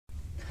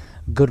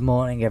Good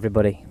morning,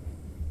 everybody.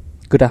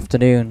 Good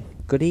afternoon.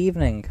 Good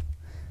evening.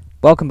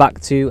 Welcome back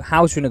to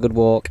How's Doing a Good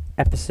Walk,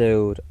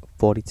 episode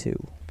 42.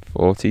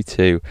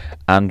 42.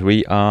 And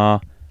we are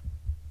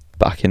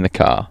back in the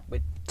car.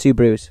 With two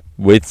brews.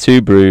 With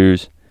two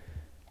brews.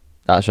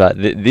 That's right.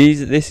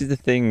 This is the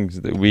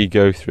things that we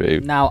go through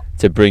Now,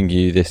 to bring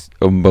you this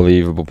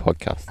unbelievable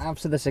podcast. I'll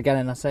say this again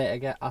and I'll say it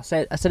again. I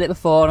said it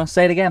before and I'll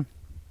say it again.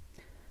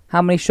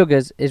 How many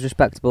sugars is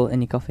respectable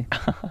in your coffee?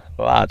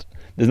 Lad,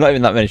 there's not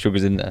even that many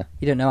sugars in there.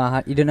 You don't know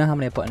how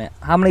many I put in it.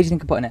 How many do you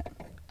think I put in it?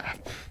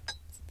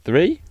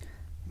 3?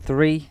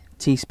 3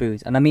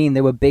 teaspoons. And I mean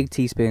they were big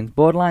teaspoons.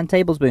 Borderline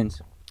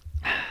tablespoons.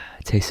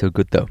 It tastes so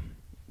good though.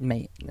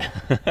 Mate.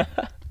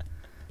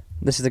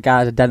 This is a guy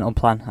with a dental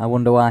plan. I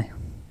wonder why.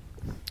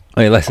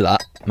 Oh, less of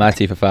that. My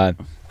teeth are fine.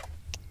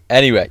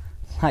 Anyway.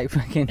 Like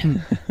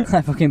fucking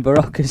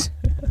Barocas.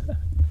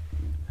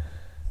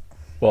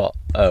 What?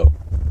 Oh.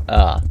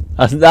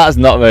 That's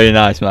not very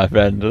nice, my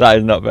friend. That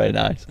is not very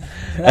nice.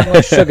 That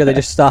much sugar, they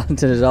just starting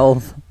to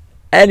dissolve.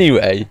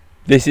 Anyway,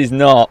 this is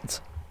not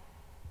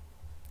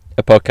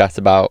a podcast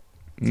about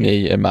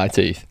me and my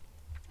teeth.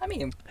 I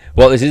mean,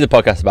 what this is a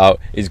podcast about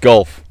is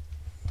golf.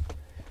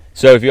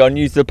 So if you're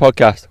new to the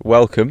podcast,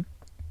 welcome.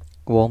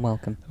 Warm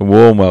welcome. A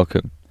warm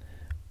welcome.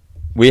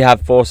 We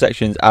have 4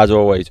 sections as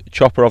always.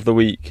 Chopper of the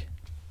week,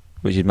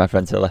 which is my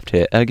friend to the left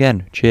here.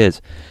 Again, cheers.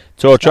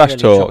 Tour It's not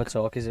trash really talk. Chopper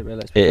talk, is it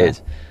really? It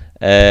is.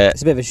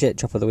 It's a bit of a shit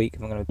chop of the week.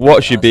 If I'm gonna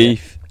What's your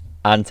beef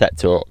and tech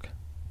talk.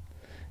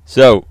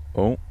 So,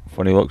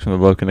 funny looks from the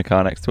bloke in the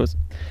car next to us.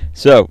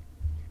 So,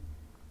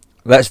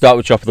 let's start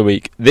with chop of the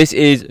week. This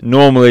is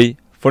normally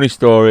funny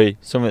story,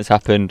 something that's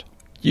happened.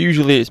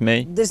 Usually it's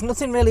me. There's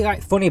nothing really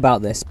funny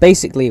about this.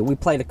 Basically, we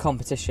played a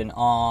competition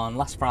on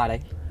last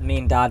Friday. Me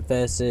and Dad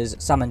versus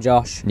Sam and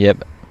Josh.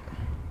 Yep.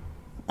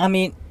 I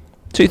mean,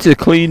 Took to the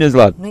cleaners,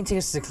 lad. I need to go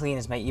to the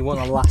cleaners, mate. You won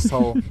the last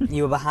hole.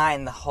 You were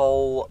behind the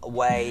whole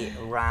way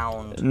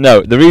round.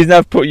 No, the reason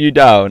I've put you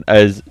down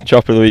as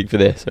chopper of the week for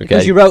this, okay?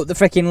 Because you wrote the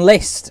freaking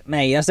list,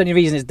 mate. That's the only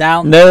reason it's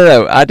down.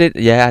 No, I did.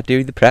 Yeah, I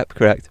do the prep,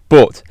 correct.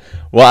 But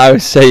what I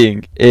was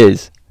saying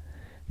is,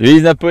 the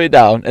reason I put it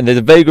down, and there's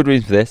a very good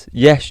reason for this.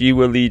 Yes, you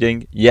were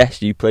leading.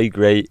 Yes, you played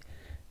great.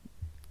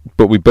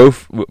 But we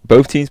both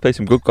teams played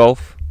some good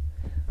golf.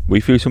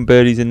 We threw some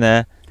birdies in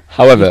there.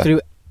 However, You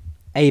threw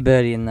a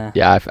birdie in there.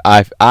 yeah,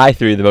 I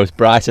threw the most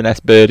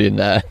Bryson-esque birdie in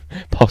there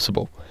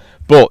possible.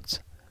 But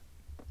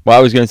what I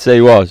was going to say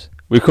was,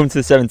 we've come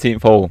to the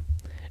 17th hole.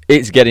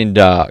 It's getting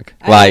dark.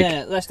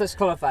 No. Let's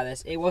qualify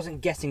this. It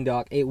wasn't getting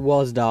dark. It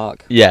was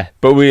dark. Yeah,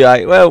 but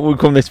we've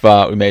come this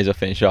far. We may as well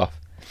finish off.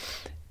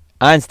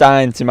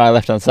 Einstein, to my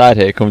left-hand side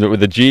here, comes up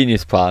with a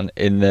genius plan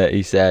in that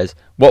he says,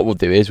 what we'll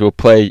do is we'll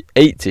play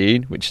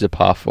 18, which is a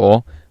par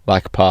 4,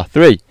 like a par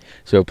 3.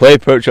 So we'll play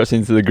approach shots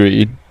into the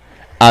green,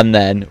 and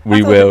then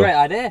we will... It was a great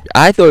idea.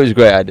 I thought it was a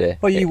great idea.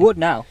 Well, you would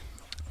now.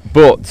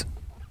 But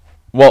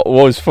what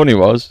was funny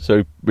was,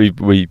 so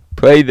we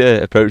played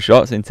the approach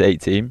shots into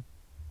 18,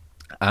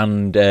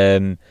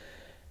 and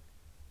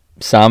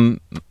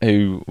Sam,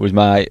 who was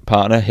my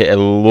partner, hit a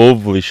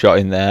lovely shot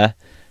in there,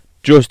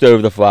 just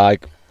over the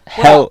flag.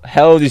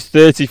 Held his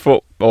 30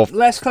 foot off.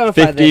 Let's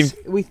clarify 15, this.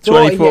 We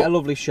thought he 20 hit a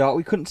lovely shot.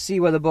 We couldn't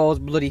see where the ball was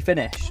bloody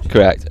finished.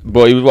 Correct.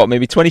 But he was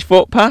maybe 20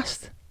 foot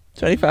past?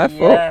 25 foot?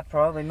 Yeah,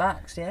 probably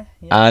max, yeah.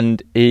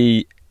 And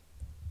he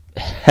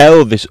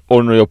held this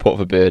unreal putt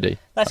for birdie.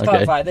 Let's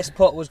clarify, this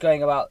putt was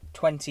going about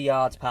 20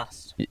 yards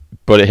past.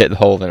 But it hit the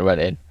hole and it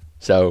went in.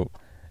 So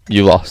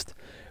you lost.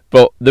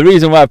 But the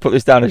reason why I put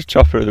this down as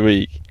chopper of the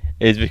week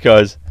is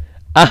because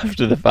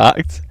after the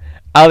fact,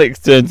 Alex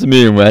turned to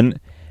me and went,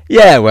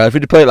 yeah, well, if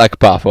we'd have played it like a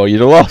par 4,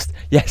 you'd have lost.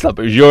 Yes, but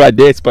it was your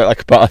idea to play it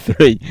like a par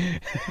 3.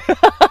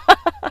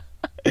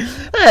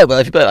 Yeah, well,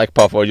 if you played it like a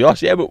par 4, you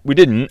lost. Yeah, but we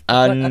didn't,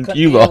 and I couldn't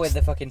you deal lost. with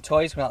the fucking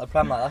toys coming out the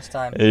pram like last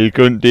time. You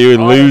couldn't deal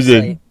with Honestly,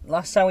 losing.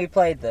 Last time we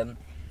played them,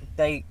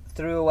 they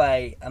threw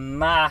away a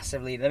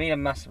massive lead. I mean a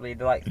massive lead.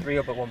 They're like 3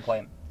 up at one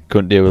point.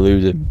 Couldn't deal with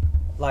losing.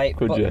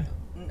 Could you?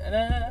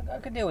 No, I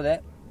could deal with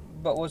it.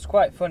 But what was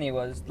quite funny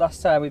was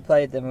last time we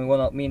played them,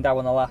 me and Dad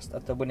won the last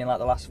after winning like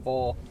the last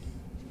 4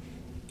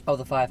 of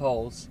the 5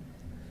 holes.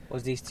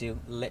 Was these two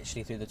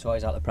literally threw the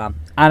toys out the pram,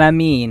 and I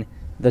mean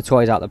the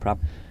toys out the pram.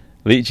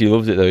 Leachy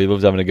loves it though. He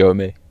loves having a go at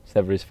me. It's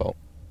never his fault.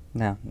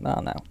 No,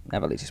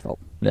 never Leachy's fault.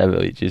 Never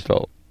Leachy's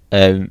fault.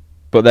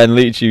 But then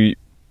Leachy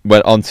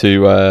went on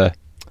to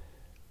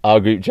our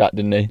group chat,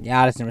 didn't he?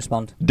 Yeah, I just didn't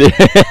respond.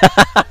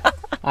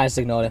 I just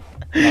ignored him.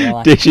 Not gonna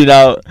lie.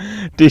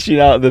 dishing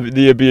out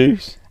the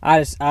abuse.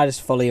 I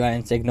just fully went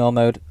into ignore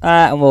mode,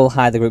 and we'll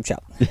hide the group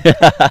chat.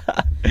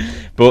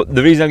 But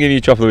the reason I'm giving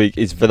you chop of the week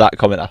is for that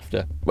comment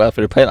after. Well, if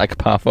we were playing like a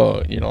par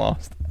 4, you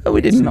lost. Oh, we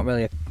didn't. It's not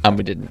really And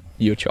we didn't.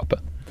 You're a chopper.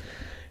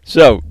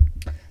 So.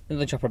 The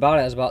only chopper about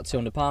it is about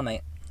 200 £,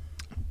 mate.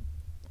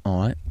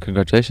 Alright,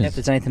 congratulations. If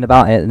there's anything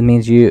about it, it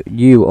means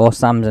you or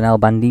Sam's an El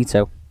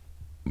Bandito.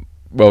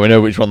 Well, we know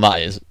which one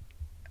that is.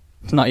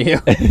 It's not you.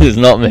 It's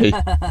not me.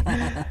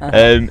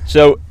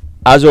 So,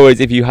 as always,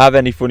 if you have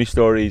any funny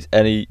stories,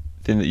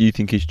 anything that you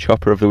think is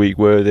chopper of the week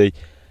worthy,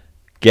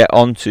 get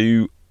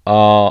onto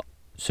our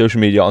social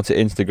media, onto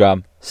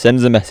Instagram, send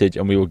us a message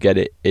and we will get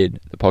it in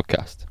the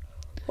podcast.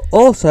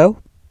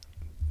 Also,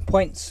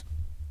 points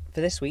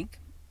for this week,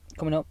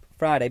 coming up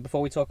Friday,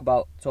 before we talk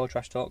about Tour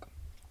Trash Talk.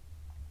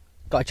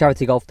 Got a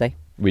charity golf day.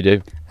 We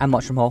do. And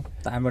Mottram Hall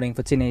that I'm running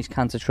for Teenage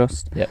Cancer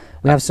Trust. Yep.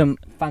 We have some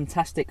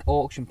fantastic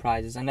auction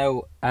prizes. I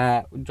know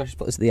Josh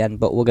put this at the end,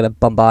 but we're going to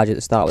bombard you at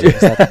the start with it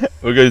instead.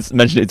 We're going to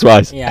mention it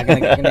twice. Yeah, I'm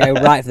going to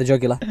go right for the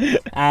jugular.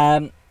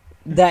 I'm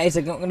going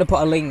to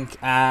put a link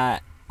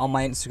on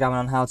my Instagram and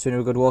on How to Win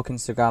a Good Walk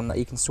Instagram that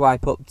you can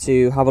swipe up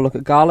to have a look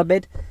at Gala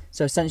Bid.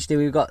 So essentially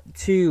we've got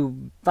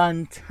two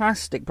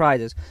fantastic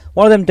prizes.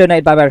 One of them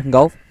donated by American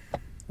Golf,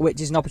 which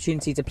is an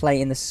opportunity to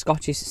play in the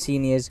Scottish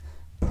Seniors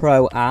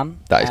Pro-Am.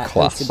 That is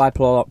class. Hosted by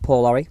Paul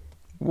Lawrie.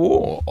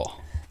 Whoa.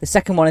 The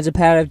second one is a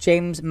pair of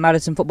James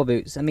Madison football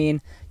boots. I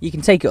mean, you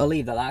can take it or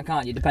leave that,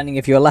 can't you? Depending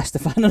if you're a Leicester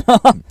fan or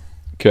not.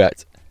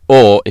 Correct.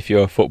 Or if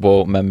you're a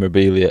football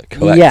memorabilia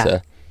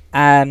collector.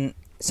 Yeah.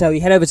 So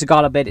you head over to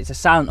Gala Bid. It's a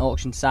silent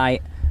auction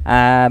site.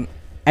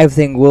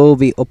 Everything will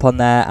be up on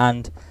there.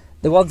 And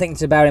the one thing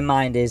to bear in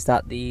mind is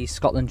that the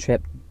Scotland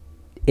trip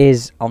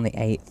is on the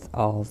 8th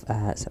of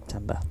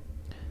September.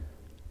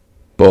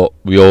 But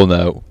we all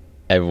know,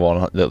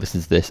 everyone that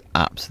listens to this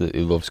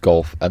absolutely loves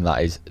golf, and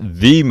that is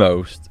the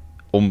most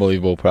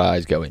unbelievable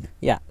prize going.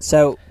 Yeah,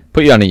 so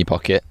put your hand in your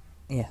pocket.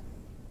 Yeah.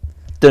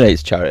 Donate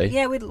to charity.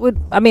 Yeah,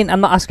 I mean, I'm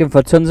not asking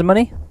for tons of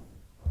money.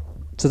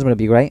 Tons of money would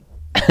be great.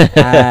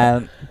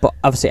 But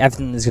obviously,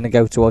 everything is going to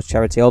go towards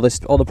charity. All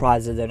the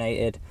prizes are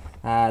donated.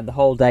 The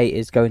whole day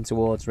is going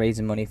towards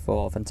raising money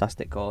for a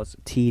fantastic cause,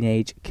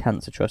 Teenage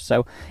Cancer Trust.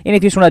 So, even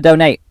if you just want to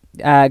donate,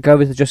 go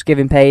over to the Just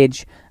Giving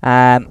page.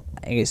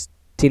 It's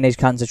Teenage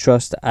Cancer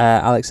Trust,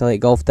 Alex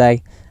Elliott Golf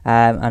Day,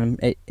 and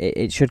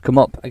it should come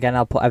up. Again,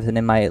 I'll put everything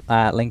in my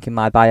link in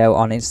my bio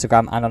on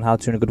Instagram and on How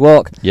to Win a Good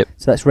Walk. Yep.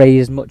 So let's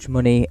raise as much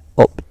money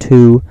up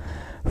to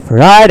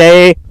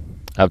Friday.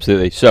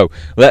 Absolutely. So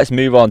let's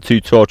move on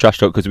to Tour Trash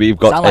Talk, because we've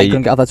got Sound like you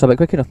couldn't get off that topic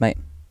quick enough, mate.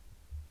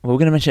 Well, we're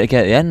going to mention it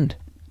again at the end.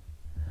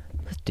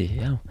 Bloody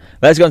hell.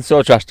 Let's go on to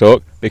Tour Trash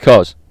Talk,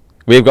 because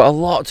we've got a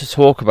lot to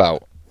talk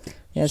about.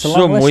 Yeah, it's a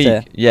long list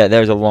here. Yeah,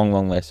 there's a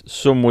long list.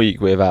 Some week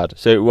we've had.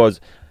 So it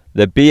was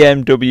the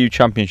BMW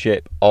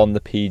Championship on the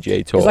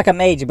PGA Tour. It's like a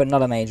major, but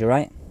not a major,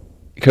 right?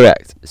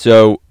 Correct.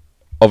 So,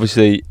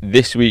 obviously,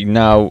 this week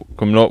now,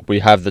 coming up, we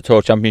have the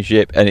Tour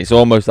Championship, and it's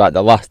almost like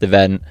the last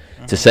event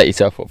to set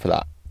yourself up for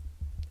that,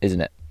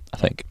 isn't it? I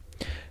think.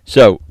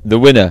 So, the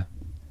winner,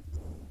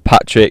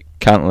 Patrick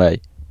Cantlay,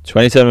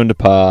 27 under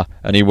par,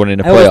 and he won in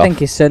a playoff. I always think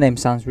his surname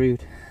sounds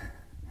rude.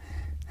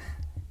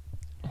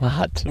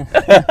 Lad.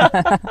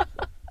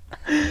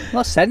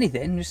 Not said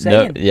anything, just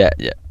saying. No, yeah.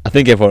 I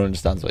think everyone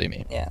understands what you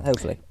mean. Yeah,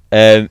 hopefully.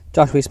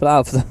 Josh, we spell it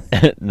out for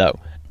them. No.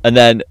 And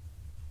then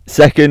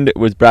second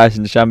was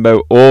Bryson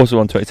DeChambeau, also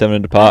on 27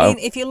 under par. I mean,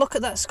 if you look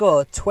at that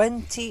score,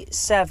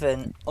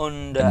 27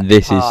 under and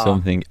this par. is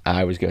something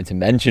I was going to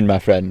mention, my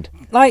friend.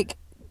 Like,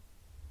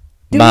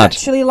 do you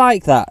actually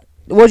like that?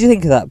 What do you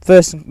think of that?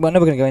 First, we're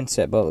never going to go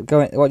into it, but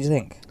what do you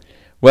think?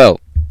 Well,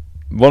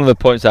 one of the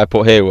points I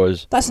put here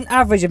was... That's an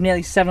average of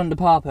nearly 7 under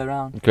par per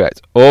round.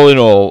 Correct. All in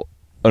all,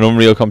 an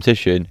unreal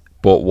competition,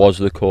 but was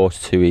the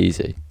course too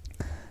easy?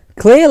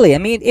 Clearly, I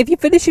mean, if you're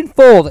finishing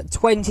fourth at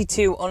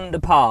 22 under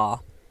par,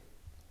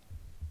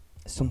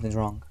 something's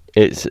wrong.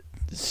 It's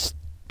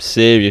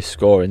serious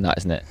scoring, that,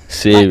 isn't it?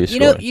 Serious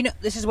scoring. You know,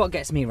 this is what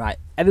gets me right.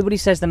 Everybody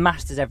says the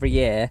Masters every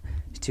year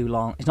is too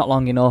long. It's not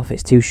long enough.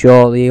 It's too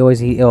short. They always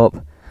heat up.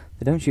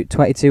 They don't shoot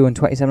 22 and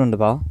 27 under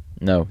par.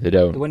 No, they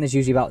don't. The winner's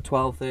usually about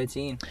 12,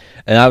 13.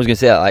 And I was going to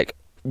say that, like,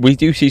 we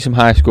do see some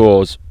high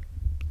scores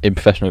in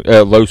professional...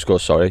 low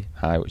scores, sorry.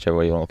 High, whichever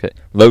way you want to look at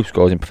it. Low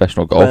scores in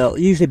professional golf. Well,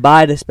 usually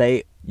by this,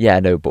 mate. Yeah, I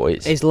know, but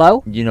it's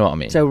low. You know what I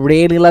mean. So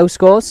really low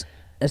scores.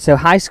 So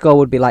high score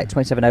would be like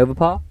 27 over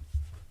par.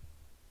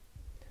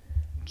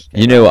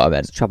 You know what I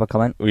meant. Chop a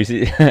comment. We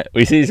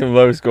see some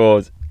low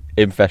scores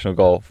in professional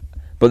golf,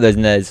 but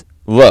there's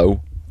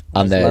low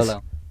and there's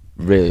low.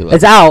 Really low.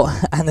 There's out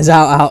and there's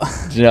out.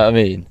 Do you know what I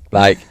mean?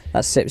 Like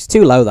that's it. It's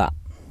too low, that.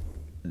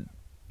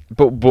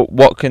 But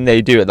what can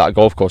they do at that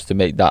golf course to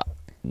make that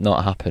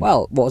not happen?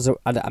 Well,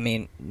 I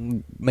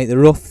mean, make the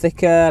rough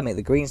thicker, make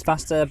the greens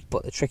faster,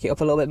 but trick it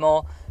up a little bit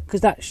more,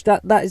 because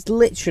that is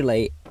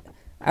literally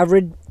a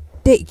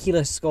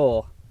ridiculous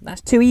score.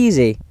 That's too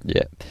easy.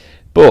 Yeah,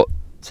 but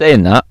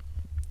saying that,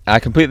 I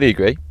completely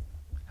agree.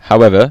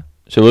 However,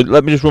 so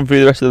let me just run through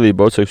the rest of the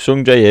leaderboard. So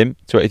Sung Jae Im,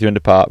 22 under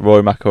par.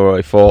 Rory McIlroy,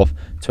 4th,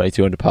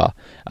 22 under par,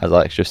 as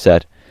Alex just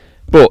said.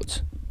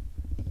 But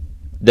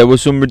there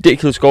was some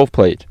ridiculous golf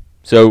played.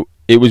 So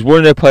it was won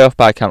in a playoff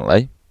by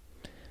Cantlay.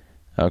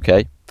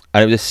 Okay.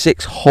 And it was a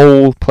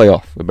 6-hole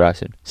playoff with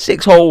Bryson.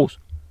 6 holes.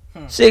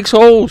 6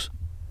 holes.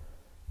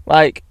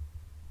 Like,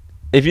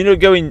 if you're not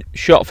going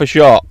shot for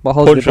shot,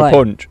 punch for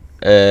punch.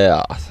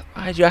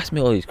 Why'd you ask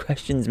me all these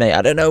questions, mate?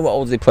 I don't know what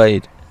holes they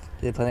played.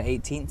 Did they play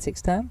 18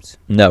 6 times?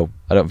 No,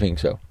 I don't think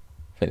so.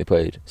 I think they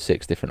played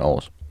 6 different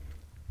holes.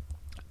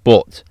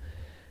 But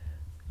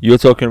you're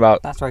talking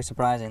about... That's very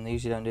surprising. They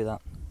usually don't do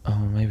that. Oh,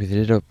 maybe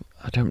they did.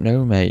 I don't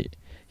know, mate.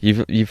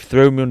 You've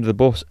thrown me under the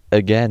bus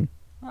again.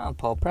 Oh,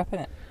 Paul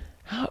prepping it.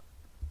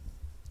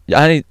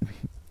 I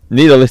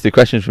need a list of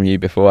questions from you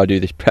before I do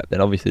this prep. Then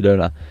obviously,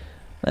 don't I?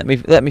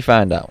 Let me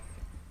find out.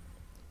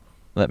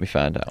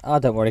 Oh,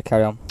 don't worry,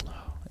 carry on.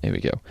 Here we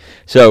go.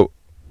 So,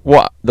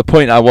 what the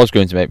point I was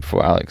going to make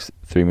before Alex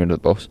threw me under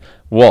the bus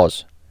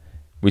was,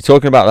 we're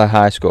talking about the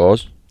high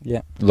scores.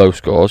 Yeah. Low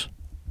scores,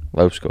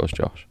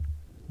 Josh.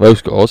 Low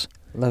scores.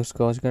 Low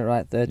scores, you got it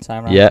right third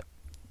time round. Yeah.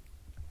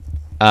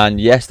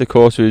 And yes, the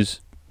course was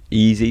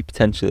easy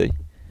potentially,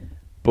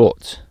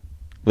 but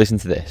listen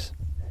to this.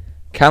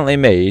 Cantley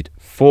made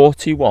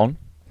 41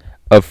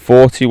 of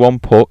 41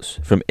 putts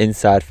from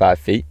inside 5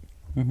 feet.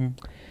 Mm-hmm.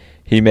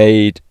 He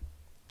made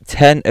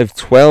 10 of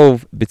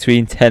 12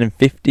 between 10 and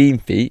 15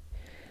 feet,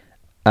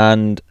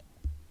 and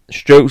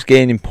strokes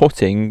gained in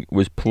putting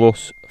was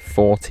plus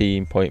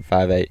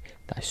 14.58.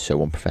 That is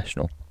so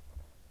unprofessional.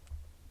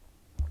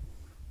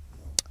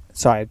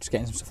 Sorry, I'm just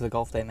getting some stuff for the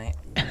golf day, mate.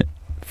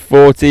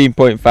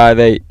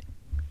 14.58.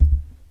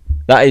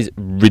 That is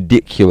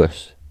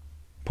ridiculous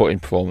putting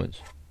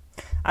performance.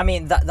 I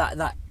mean,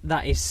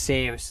 that is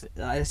seriously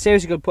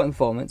good putting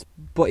performance,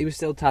 but he was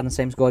still tied on the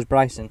same score as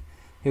Bryson,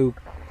 who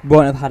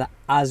won't have had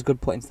as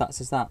good putting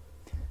stats as that.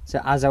 So,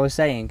 as I was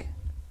saying...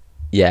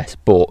 Yes,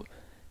 but...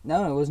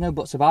 No, there was no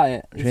buts about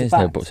it. There's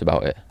no buts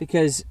about it.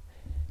 Because...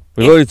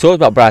 We've already talked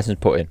about Bryson's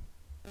putting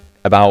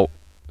about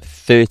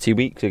 30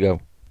 weeks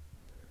ago.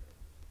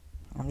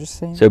 I'm just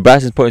saying... So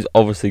Bryson's putting is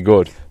obviously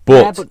good,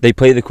 but they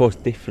play the course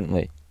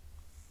differently.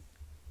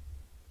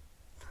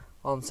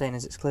 All I'm saying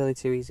is it's clearly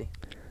too easy.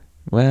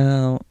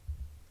 Well,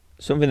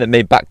 something that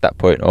may back that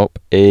point up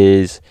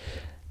is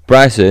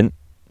Bryson,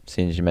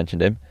 seeing as you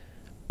mentioned him,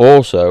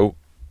 also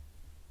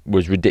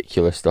was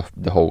ridiculous stuff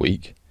the whole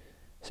week.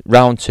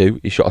 Round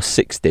 2, he shot a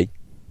 60,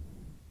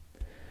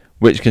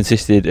 which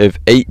consisted of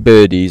 8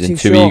 birdies and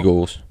 2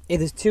 eagles. If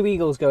there's 2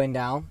 eagles going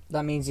down,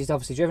 that means he's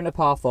obviously driven a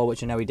par 4,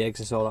 which I know he did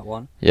because I saw that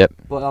one. Yep.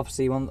 But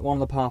obviously one of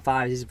the par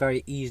 5s is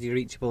very easily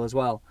reachable as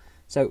well.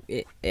 So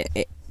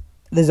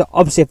there's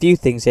obviously a few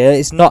things here.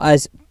 It's not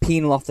as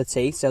penal off the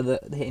tee, so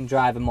that they're hitting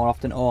driver more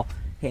often or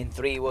hitting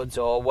 3-woods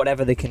or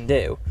whatever they can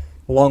do.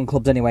 Long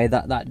clubs anyway,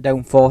 that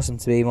don't force them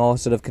to be more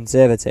sort of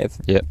conservative.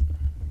 Yep.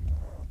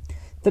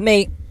 For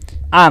me,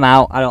 I'm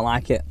out. I don't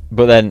like it.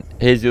 But then,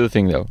 here's the other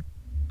thing though.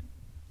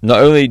 Not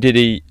only did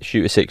he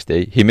shoot a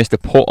 60, he missed a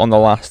putt on the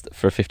last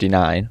for a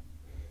 59,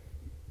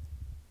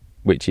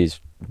 which is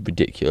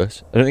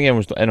ridiculous. I don't think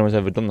anyone's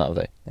ever done that, have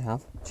they? They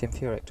have. Jim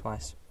Furyk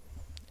twice.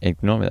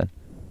 Ignore me then.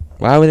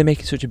 Why were they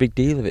making such a big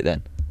deal of it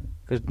then?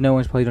 Because no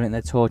one's probably done it in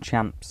their tour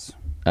champs.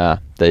 Ah,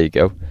 there you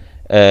go.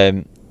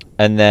 And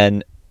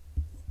then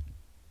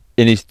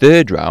in his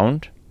third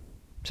round,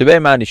 so bear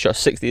in mind he shot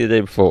 60 the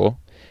day before.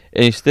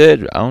 In his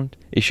third round,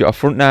 he shot a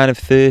front 9 of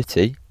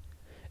 30,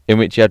 in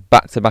which he had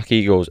back-to-back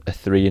eagles, a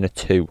 3 and a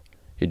 2.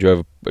 He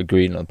drove a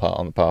green on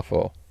the par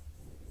 4.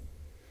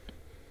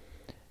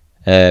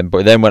 But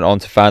he then went on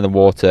to find the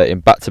water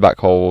in back-to-back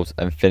holes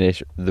and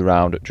finish the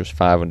round at just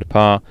 5 under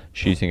par,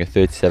 shooting a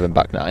 37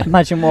 back 9.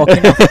 Imagine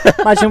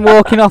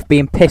walking off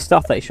being pissed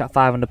off that he shot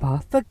 5 under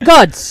par. For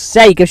God's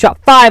sake, he shot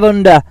 5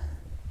 under.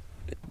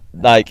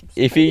 Like,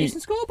 if he...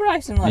 Decent score,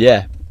 Bryson. Like.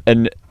 Yeah,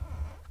 and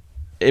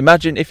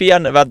imagine if he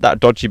hadn't have had that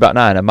dodgy back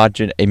 9,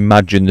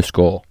 imagine the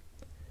score.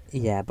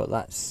 Yeah, but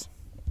that's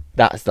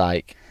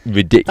like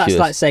ridiculous. That's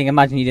like saying,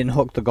 imagine you didn't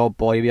hook the gold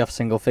ball, you'd be off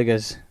single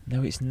figures.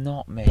 No, it's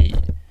not, mate.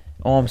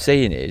 All I'm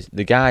saying is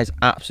the guy's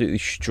absolutely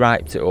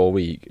striped it all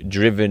week,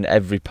 driven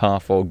every par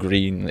 4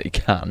 green that he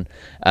can,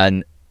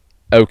 and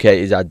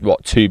okay, he's had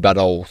 2 bad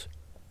holes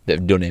that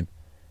have done him.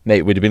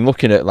 Mate, we'd have been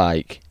looking at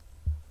like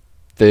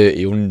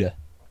 30 under.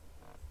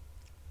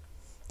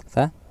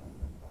 Fair. Do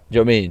you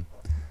know what I mean?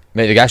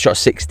 Mate, the guy shot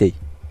 60,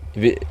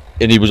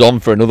 and he was on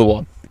for another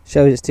one.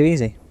 Shows it's too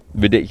easy.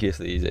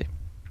 Ridiculously easy.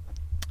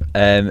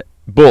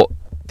 But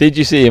did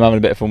you see him having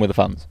a bit of fun with the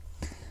fans?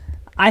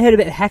 I heard a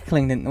bit of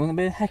heckling, didn't there? A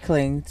bit of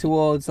heckling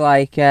towards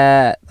like,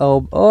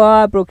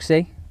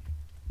 Brooksy.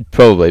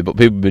 Probably, but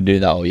people have been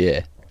doing that all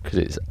year because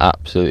it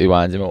absolutely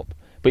winds him up.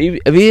 But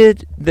have you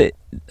heard that?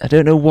 I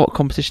don't know what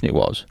competition it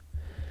was,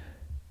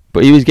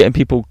 but he was getting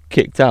people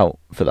kicked out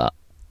for that.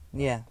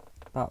 Yeah,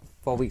 about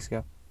 4 weeks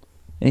ago.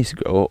 He needs to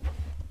grow up,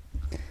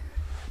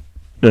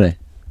 doesn't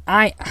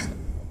he?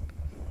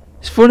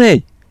 It's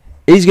funny.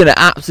 He's gonna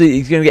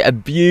get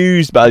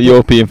abused by the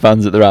European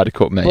fans at the Ryder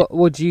Cup, mate. But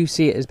would you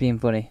see it as being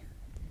funny?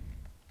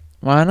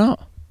 Why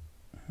not?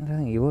 I don't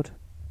think you would.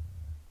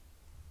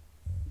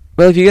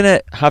 Well, if you're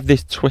gonna have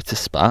this Twitter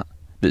spat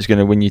that's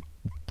gonna win you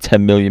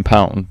 $10 million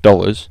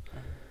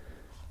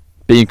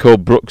being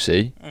called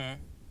Brooksy,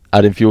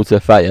 adding fuel to the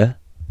fire,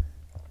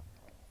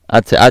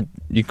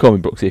 you can call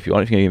me Brooksy if you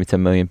want. If you're gonna give me $10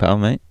 million,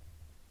 mate.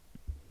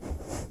 You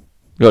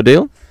got a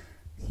deal?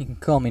 You can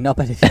call me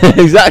Nobbed if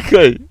you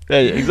Exactly. Yeah,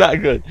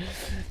 exactly.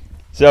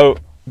 So,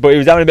 but he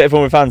was having a bit of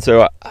fun with fans,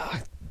 so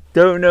I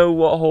don't know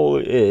what hole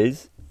it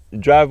is.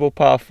 Drivable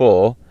par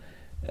 4,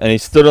 and he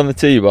stood on the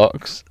tee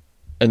box,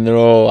 and they're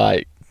all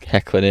like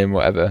heckling him,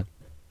 whatever.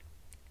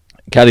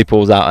 Caddy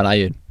pulls out an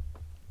iron,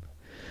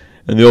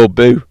 and they all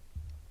boo.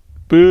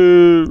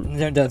 Boo!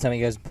 Don't tell me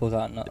he goes and pulls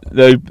out. No.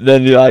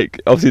 Then you're like,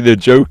 obviously they're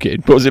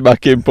joking, puts it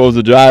back in, pulls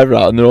the driver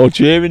out, and they're all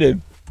cheering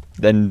him.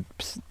 Then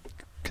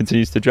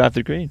continues to drive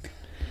the green.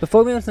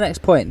 Before we move on to the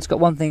next point, it's got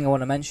one thing I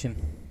want to mention.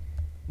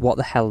 What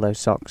the hell are those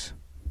socks?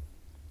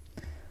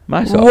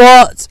 My socks?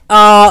 What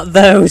are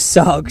those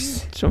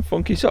socks? Some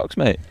funky socks,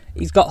 mate.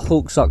 He's got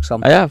Hulk socks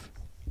on. I have.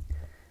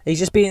 He's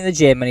just been in the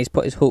gym and he's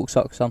put his Hulk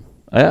socks on.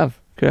 I have,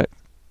 correct.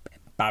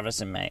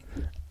 Embarrassing, mate.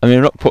 I mean,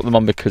 I've not put them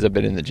on because I've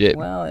been in the gym.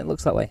 Well, it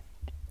looks that way.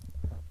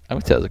 I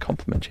would take it as a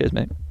compliment. Cheers,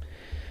 mate.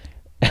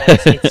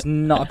 It's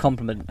not a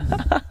compliment.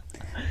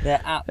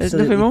 They're absolutely... There's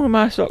nothing wrong with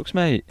my socks,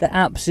 mate. They're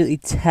absolutely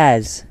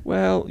Tez.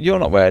 Well, you're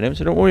not wearing them,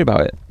 so don't worry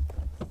about it.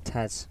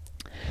 Tez.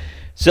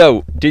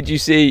 So, did you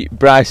see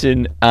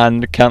Bryson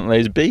and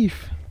Cantlay's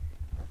beef?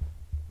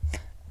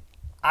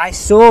 I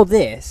saw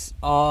this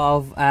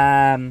of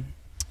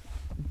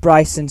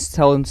Bryson's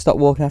told him to stop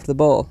walking after the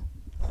ball.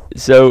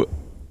 So,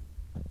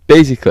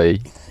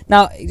 basically...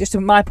 Now, just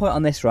to my point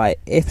on this, right,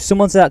 if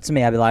someone said that to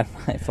me, I'd be like,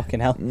 right, fucking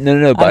hell. No,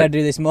 I'm going to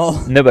do this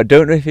more. No, but I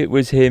don't know if it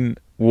was him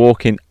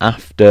walking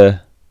after,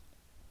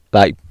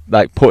 like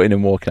putting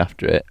and walking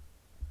after it,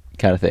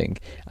 kind of thing.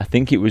 I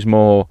think it was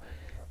more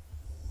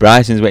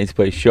Bryson's waiting to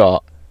play a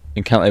shot,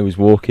 and Cantlay was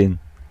walking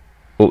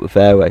up the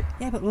fairway.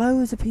 Yeah, but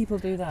loads of people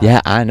do that. Yeah,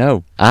 I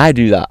know. I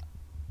do that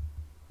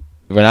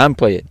when I'm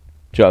playing.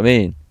 Do you know what I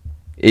mean?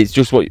 It's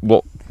just what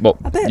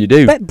you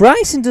do. I bet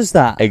Bryson does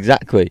that.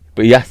 Exactly.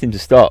 But he asked him to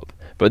stop.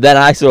 But then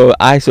I saw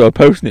a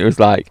post and it was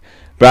like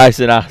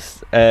Bryson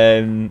asked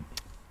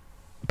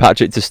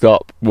Patrick to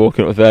stop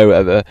walking up there or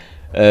whatever.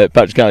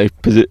 Patrick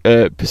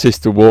Cantlay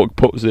persists to walk,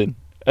 puts in.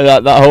 And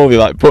that whole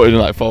like putting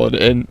like followed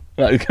it in.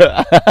 Like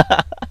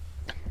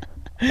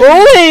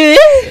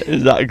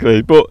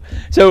exactly. But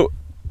so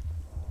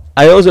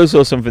I also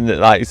saw something that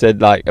like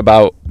said like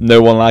about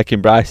no one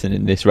liking Bryson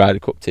in this Ryder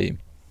Cup team.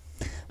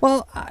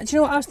 Well, do you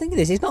know what I was thinking?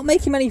 He's not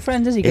making many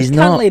friends, is he? Because He's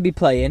not. Cantlay will be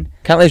playing.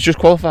 Cantlay's just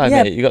qualified,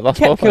 Yeah, mate. You got last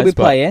Koepka qualified will be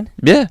spot. playing.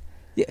 Yeah.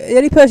 The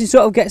only person he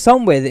sort of gets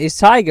on with is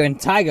Tiger,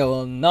 and Tiger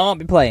will not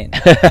be playing.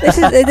 This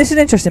is an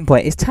interesting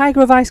point. Is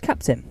Tiger a vice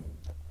captain?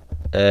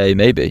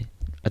 Maybe.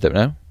 I don't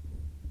know.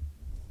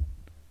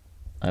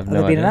 I have Have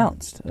no they been idea.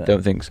 announced? I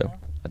don't think so.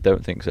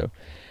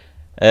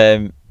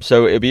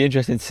 So it'll be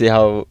interesting to see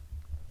how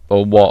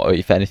or what, or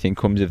if anything,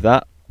 comes of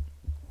that.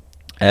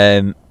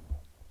 And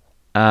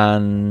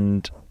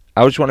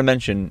I just want to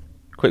mention,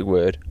 quick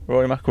word,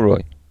 Rory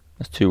McIlroy.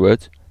 That's 2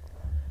 words.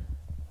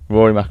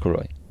 Rory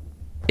McIlroy.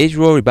 Is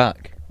Rory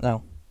back?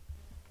 No.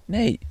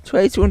 Mate,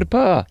 22 under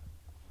par.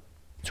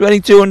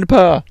 22 under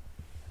par.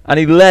 And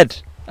he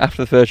led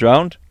after the first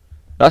round.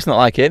 That's not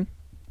like him.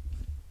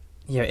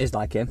 Yeah, it is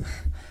like him.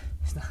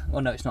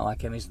 Well, no, it's not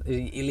like him.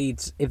 He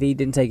leads. If he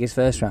didn't take his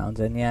first round,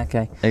 then yeah,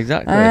 okay.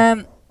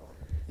 Exactly.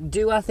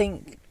 Do I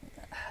think...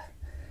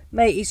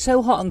 Mate, he's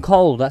so hot and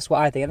cold, that's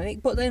what I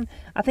think. But then,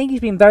 I think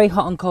he's been very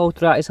hot and cold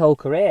throughout his whole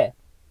career.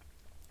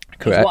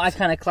 Correct. He's what I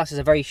kind of class as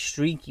a very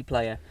streaky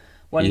player.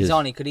 When He he's is.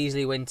 on, he could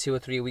easily win 2 or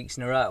 3 weeks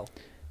in a row.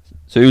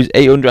 So he was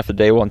 8 under after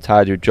day one,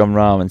 tied with John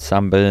Rahm and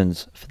Sam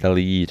Burns for the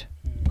lead.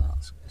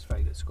 That's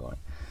very good scoring.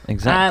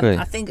 Exactly.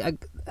 I think...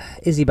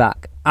 is he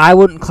back? I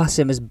wouldn't class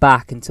him as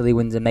back until he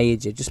wins a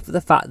major, just for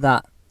the fact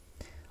that...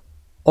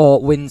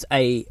 Or wins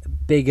a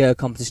bigger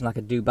competition like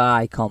a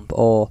Dubai comp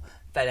or...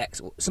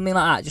 FedEx, something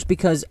like that, just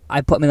because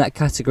I put him in that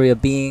category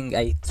of being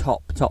a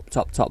top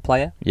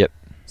player. Yep.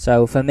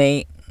 So for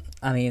me,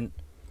 I mean,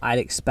 I'd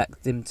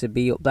expect him to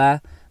be up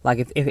there.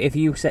 Like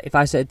if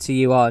I said to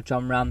you,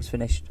 John Rahm's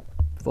finished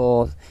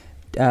 4th,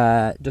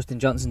 Dustin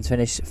Johnson's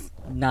finished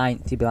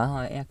 9th, you'd be like,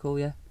 oh yeah, cool,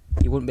 yeah.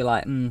 You wouldn't be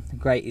like,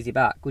 great, is he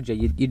back? Would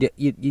you?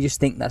 You just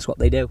think that's what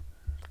they do.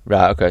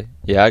 Right. Okay.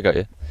 Yeah, I got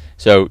you.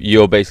 So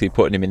you're basically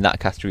putting him in that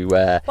category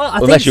where, Well,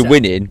 unless you're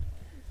winning.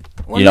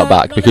 Well, you're not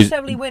back not because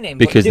necessarily winning,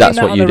 because but that's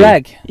doing what that you on do. the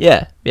reg.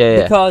 Yeah.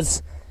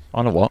 Because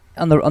on a what?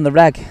 on the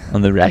reg.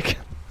 On the reg.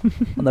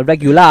 On the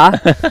regular,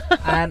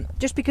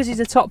 just because he's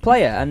a top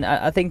player, and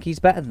I think he's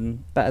better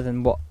than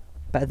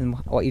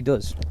what he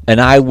does. And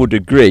I would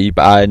agree,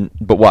 but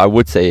what I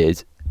would say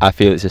is I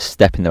feel it's a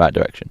step in the right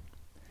direction.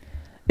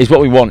 It's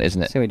what we want,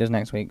 isn't it? See what he does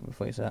next week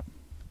before you set.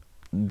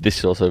 This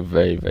is also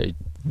very, very,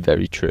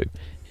 very true.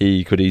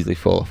 He could easily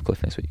fall off a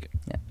cliff next week.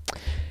 Yeah.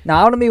 Now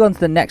I want to move on to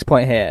the next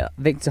point here.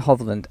 Victor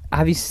Hovland.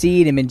 Have you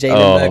seen him in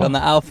Jalenberg on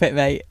that outfit,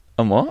 mate?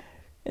 And what?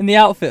 In the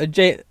outfit of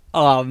Jay.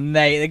 Oh,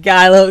 mate, the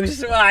guy looks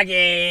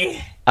swaggy.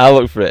 I'll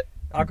look for it.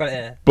 I've got it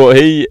here. But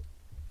he...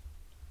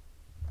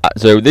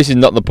 So this is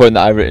not the point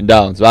that I've written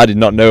down, so I did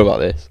not know about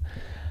this.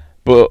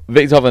 But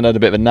Victor Hovland had a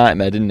bit of a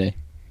nightmare, didn't he?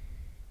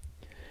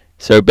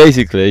 So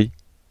basically,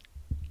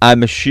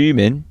 I'm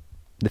assuming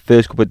the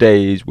first couple of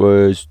days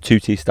was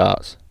 2T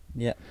starts.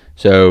 Yeah.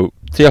 So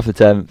tee off the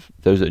 10th,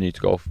 those that are new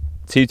to golf.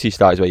 2T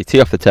starts where you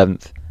tee off the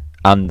 10th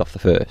and off the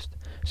 1st.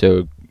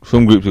 So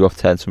some groups will go off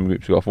 10, some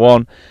groups will go off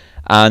 1.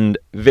 And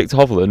Victor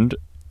Hovland,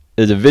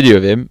 there's a video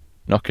of him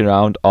knocking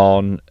around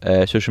on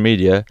social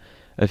media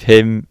of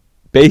him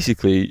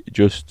basically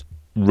just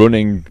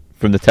running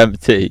from the 10th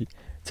tee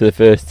to the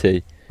first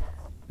tee.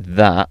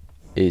 That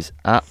is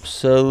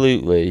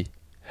absolutely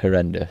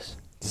horrendous.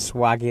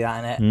 Swaggy,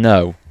 that, innit?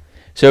 No.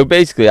 So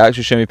basically, I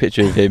actually showed me a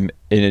picture of him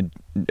in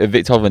a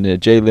Victor Hovland in a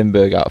Jay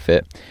Lindbergh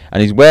outfit,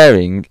 and he's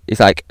wearing, it's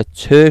like a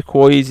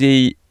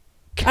turquoisey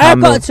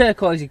I've got a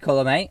turquoisey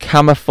colour, mate.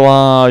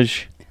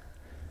 camouflage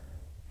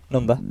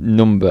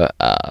Number.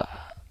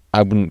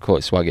 I wouldn't call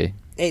it swaggy.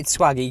 It's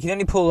swaggy. You can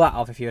only pull that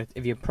off if you're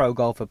a pro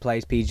golfer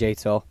plays PGA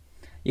Tour.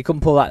 You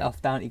couldn't pull that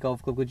off down at your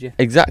golf club, would you?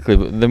 Exactly,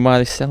 but then why are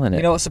they selling it?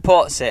 You know what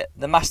supports it?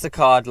 The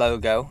MasterCard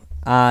logo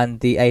and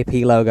the AP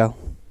logo.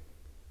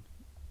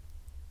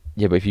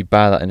 Yeah, but if you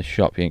buy that in a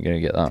shop, you ain't going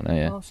to get that now,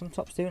 yeah? Oh, some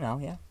tops do now,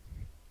 yeah.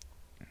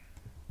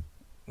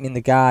 I mean,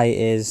 the guy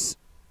is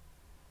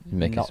He's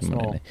making not some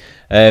small.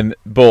 money.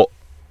 But,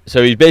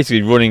 so he's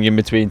basically running in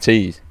between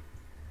tees.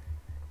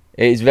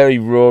 It's very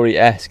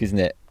Rory-esque, isn't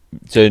it?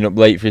 Turning up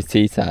late for his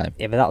tee time.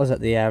 Yeah, but that was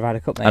at the Ryder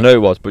Cup, mate. I know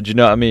it was, but do you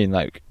know what I mean?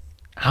 Like,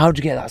 how'd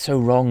you get that so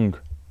wrong?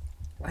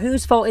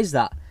 Whose fault is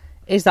that?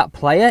 Is that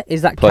player?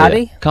 Is that Player.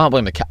 caddy? Can't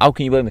blame the How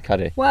can you blame the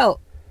caddy? Well,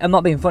 I'm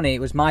not being funny. It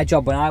was my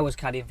job when I was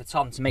caddying for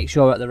Tom to make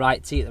sure we're at the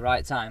right tee at the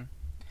right time.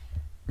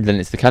 Then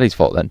it's the caddy's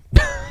fault then.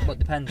 But it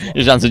depends. You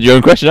just answered your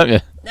own question, haven't you?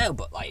 No,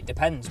 but like it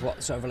depends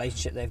what sort of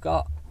relationship they've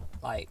got.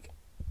 Like,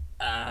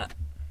 do you know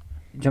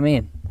what I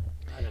mean?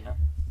 I don't know.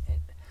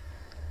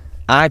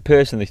 I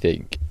personally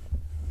think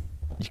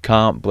you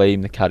can't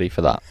blame the caddy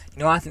for that. You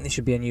know, I think there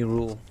should be a new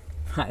rule.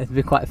 It'd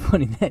be quite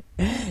funny.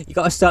 You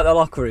got to start the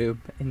locker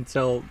room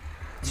until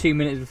 2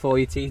 minutes before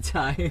your tea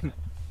time.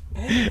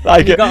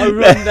 Like You got to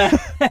run there.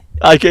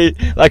 like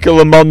a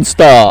Le Mans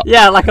start.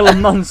 Yeah, like a Le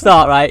Mans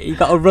start, right? You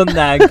got to run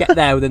there and get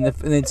there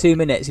within 2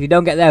 minutes. If you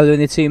don't get there within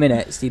the 2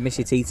 minutes, you miss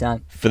your tea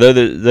time. For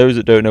those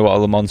that don't know what a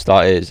Le Mans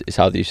start is, it's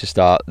how they used to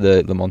start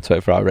the Le Mans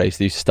 24-hour race.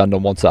 They used to stand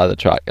on one side of the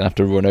track and have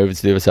to run over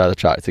to the other side of the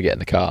track to get in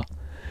the car.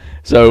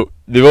 So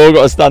they've all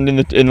got to stand in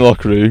the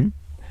locker room,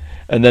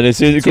 and then as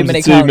soon as it comes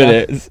to 2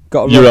 minutes,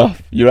 You're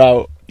off, you're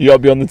out. You got to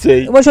be on the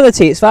tee. Once you're on the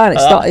tee, it's fine.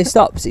 It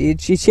stops. You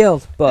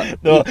chilled.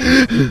 But No.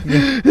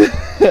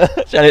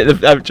 trying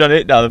to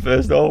hit down the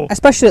first hole.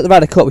 especially at the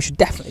Ryder Cup, we should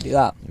definitely do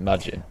that.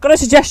 Imagine. Got a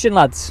suggestion,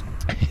 lads?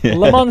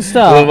 Le Mans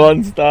start. Le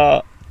Mans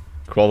start.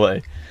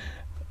 Quality.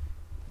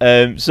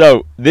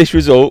 So this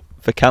result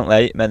for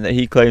Cantlay meant that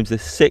he claims the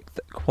 6th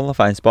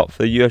qualifying spot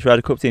for the US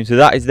Ryder Cup team. So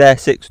that is their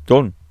 6th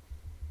done.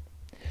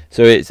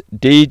 So it's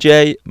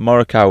DJ,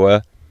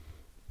 Morikawa,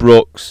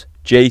 Brooks,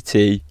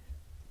 JT,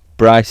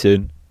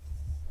 Bryson,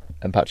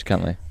 and Patrick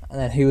Cantlay. And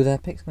then who are their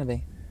picks going to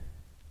be?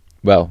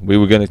 Well, we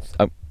were going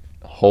to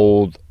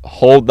hold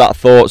that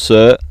thought,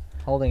 sir.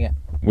 Holding it.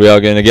 We are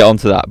going to get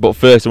onto that. But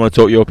first, I want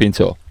to talk European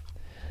Tour.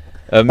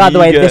 By the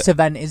way, this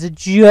event is a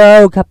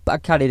joke. I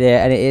carried it,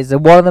 and it is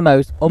one of the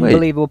most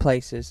unbelievable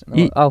places.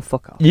 Oh,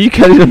 fuck off. You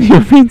carried on the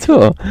European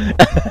Tour?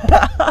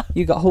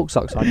 You got Hulk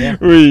socks on, yeah?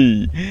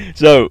 Whee.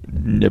 So,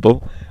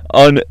 nibble.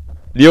 On the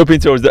European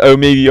Tour is the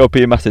Omega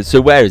European Masters. So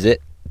where is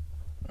it?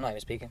 I'm not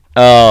even speaking.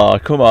 Oh,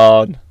 come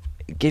on.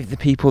 Give the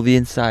people the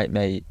insight,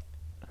 mate.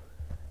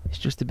 It's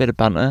just a bit of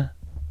banter.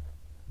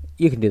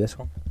 You can do this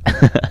one.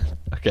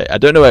 Okay, I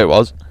don't know where it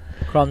was.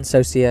 Cron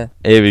Socia,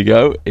 Here we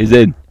go. It's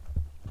in.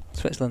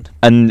 Switzerland.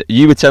 And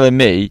you were telling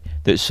me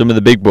that some of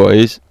the big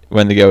boys,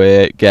 when they go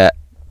here, get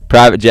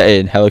private jet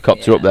in,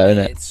 helicopter up there,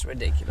 innit? It's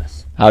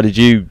ridiculous. How did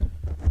you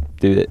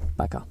do it?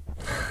 By car.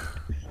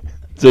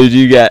 So did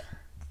you get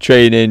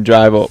training,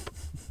 drive up?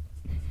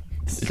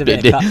 It's a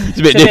bit different,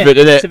 isn't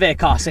it? It's a bit of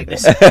car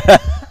sickness.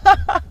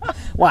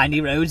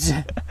 Windy roads.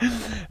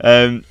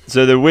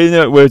 So the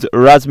winner was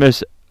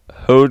Rasmus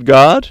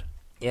Højgaard.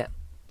 Yeah.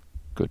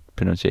 Good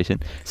pronunciation.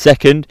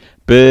 Second,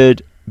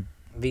 Bird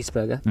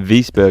Wiesberger.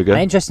 Wiesberger. An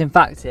interesting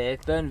fact here,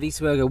 if Bernd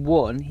Wiesberger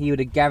won, he would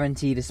have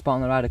guaranteed a spot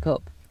on the Ryder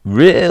Cup.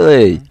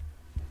 Really?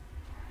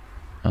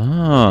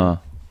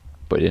 Ah.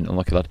 But he didn't,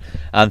 unlucky lad.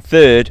 And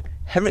third,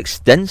 Henrik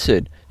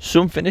Stenson.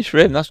 Some finish for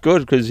him. That's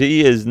good because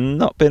he has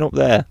not been up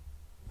there.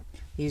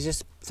 He's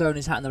just throwing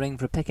his hat in the ring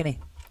for a pick, isn't he?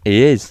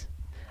 He is.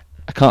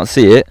 I can't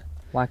see it.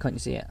 Why can't you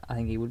see it? I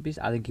think he would be.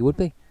 I think he would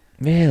be.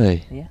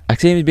 Really? Yeah. I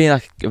can see him being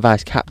like a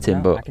vice captain,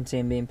 No, but I can see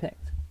him being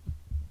picked.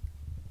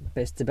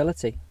 Bit of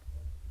stability.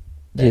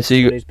 yeah.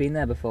 Who's been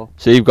there before?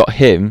 So you've got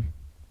him,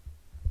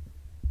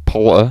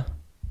 Porter.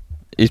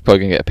 He's probably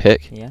gonna get a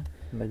pick. Yeah,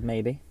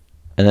 maybe.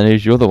 And then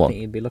who's your other I one?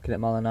 think you'd be looking at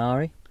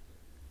Molinari.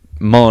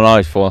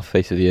 Molinari's fourth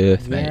face of the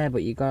earth, mate. Yeah,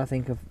 but you gotta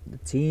think of the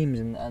teams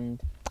and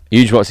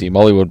You just want to see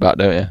Mollywood back,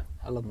 don't you?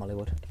 I love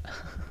Mollywood.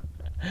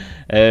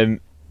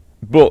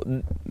 But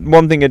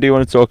one thing I do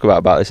want to talk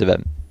about this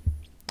event,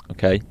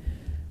 okay?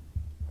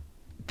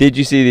 Did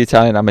you see the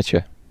Italian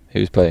amateur who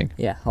was playing?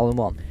 Yeah, hole in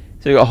one.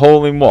 So he got a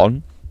hole in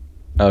one,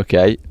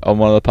 okay, on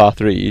one of the par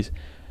threes,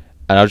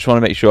 and I just want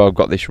to make sure I've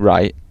got this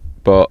right.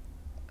 But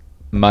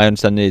my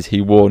understanding is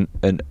he won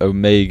an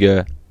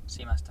Omega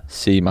Seamaster.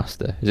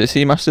 Seamaster. Is it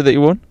Seamaster that he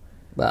won?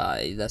 Well,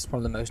 that's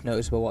probably the most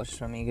noticeable watches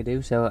from Omega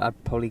do. So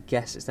I'd probably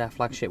guess it's their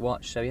flagship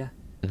watch. So yeah,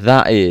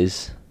 That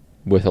is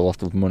worth a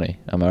lot of money.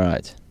 Am I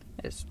right?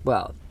 it's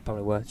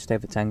probably worth just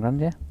over 10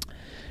 grand. Yeah.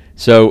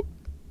 So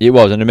it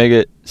was an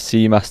Omega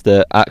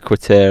Seamaster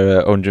Aquaterra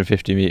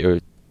 150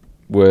 meter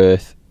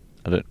worth,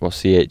 I don't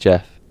what's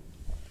CHF?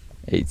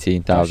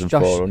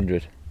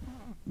 18,400.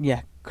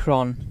 Yeah,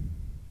 Kron,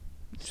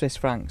 Swiss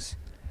francs.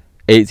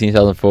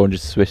 18,400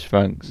 Swiss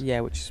francs.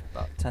 Yeah, which is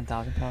about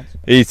 £10,000.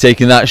 He's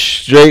taking that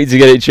straight to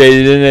get it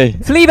traded,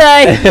 isn't he?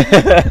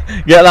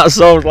 Fleabag! Get that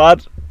sold,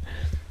 lad.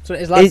 So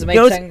his lads to make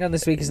 £10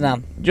 this week is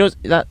Nam. Just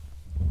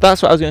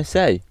that's what I was going to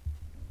say.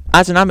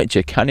 As an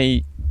amateur, can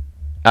he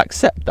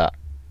accept that?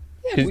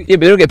 Yeah, But they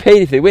don't get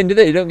paid if they win, do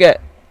they? They don't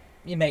get.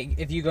 You mate,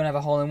 if you go and have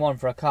a hole-in-one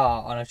for a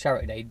car on a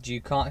charity day,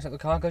 you can't accept the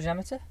car because you're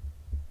amateur?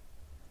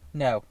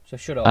 No, so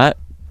shut up.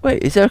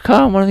 Wait, is there a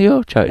car on one of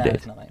your charity No, days?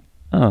 it's not, mate.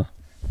 Oh.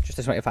 Just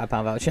a £25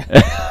 voucher.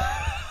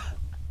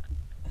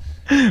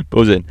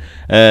 Buzzing.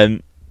 I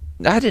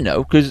don't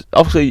know, because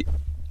obviously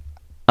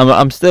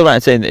I'm still right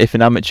in saying that if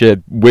an amateur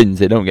wins,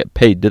 they don't get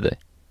paid, do they?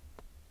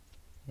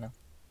 No,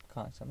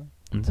 can't accept them.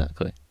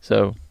 Exactly.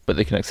 So, but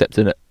they can accept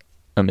an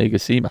Omega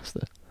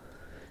Seamaster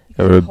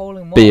You or did a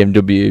hole-in-one.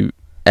 BMW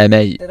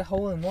M8. Did a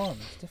hole-in-one.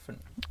 It's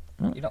different.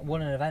 Oh. You've not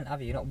won an event,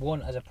 have you? You've not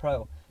won as a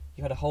pro.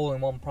 You had a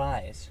hole-in-one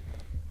prize.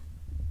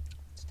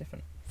 It's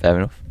different. Fair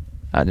enough.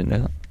 I didn't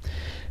know that.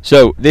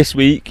 So this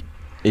week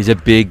is a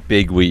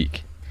big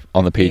week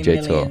on the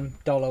PGA Tour.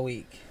 $1 million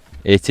week.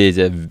 It is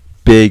a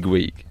big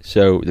week.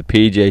 So the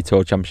PGA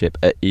Tour Championship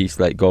at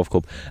Eastlake Golf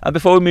Club. And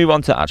before we move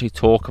on to actually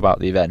talk about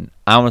the event,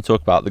 I want to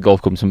talk about the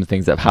golf club and some of the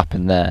things that have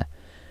happened there.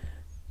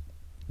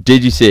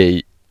 Did you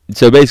see?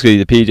 So basically,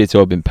 the PGA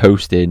Tour have been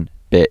posting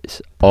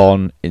bits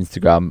on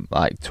Instagram,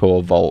 like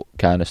tour vault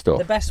kind of stuff.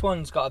 The best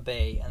one's got to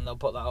be, and they'll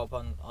put that up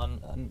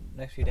on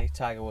next few days,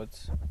 Tiger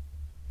Woods.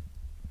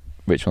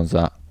 Which one's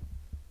that?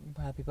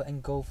 Where people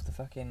engulf the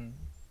fucking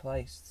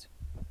place.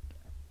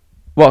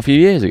 What, a few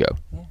years ago?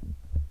 Yeah.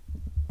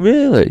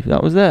 Really?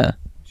 That was there?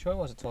 Sure it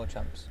was a Tour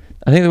Champs.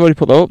 I think they've already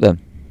put that up then.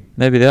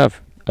 Maybe they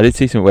have. I did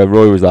see something where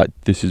Roy was like,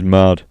 "This is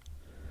mad,"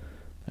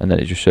 and then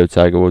it just showed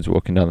Tiger Woods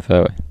walking down the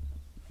fairway.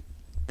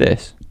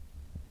 This?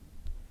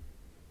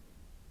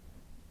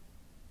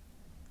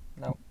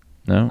 No.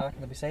 No? I reckon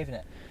they'll be saving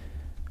it.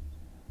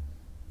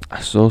 I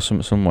saw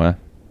something somewhere.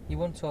 You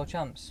won Tour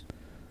Champs.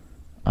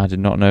 I did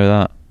not know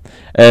that.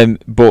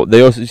 But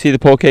they also, you see the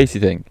Paul Casey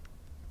thing?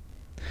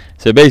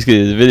 So basically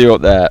there's a video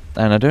up there,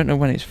 and I don't know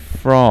when it's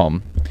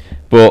from,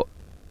 but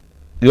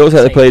it looks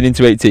like they played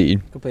into 18.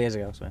 A couple of years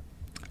ago, so.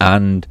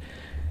 And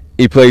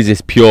he plays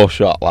this pure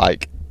shot,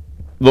 like,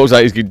 looks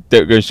like he's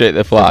going straight to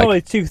the flag.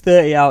 Probably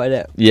 230 out in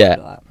it.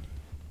 Yeah.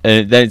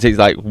 And then it takes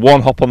like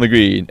one hop on the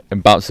green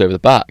and bounces over the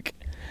back.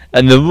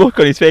 And the look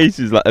on his face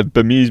is like, of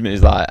bemusement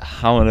is like,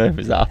 how on earth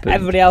has that happened?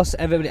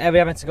 Every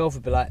amateur golfer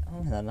would be like,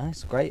 oh, they're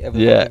nice, great. Over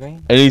Yeah. the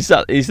green. And he's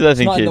still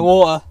thinking, Not in the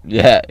water.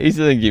 yeah, he's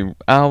still thinking,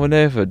 how on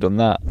earth have I done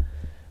that?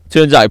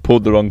 Turns out he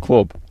pulled the wrong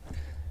club.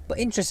 But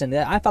interesting,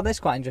 I found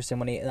this quite interesting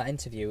when that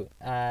interview.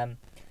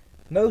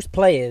 Most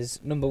players,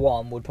 number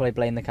one, would probably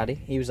blame the caddy.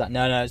 He was like,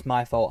 no, it's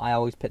my fault. I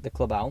always pick the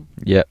club out.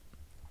 Yep.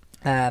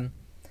 But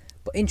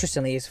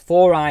interestingly, his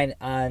 4-iron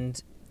and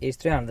his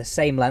 3-iron are the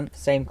same length,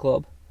 same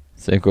club.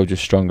 Same club,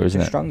 just stronger, isn't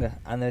Just it? stronger,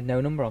 and there's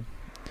no number on.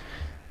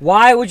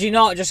 Why would you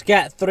not just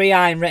get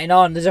 3-iron written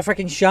on? There's a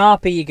freaking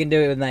Sharpie you can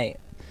do it with, mate.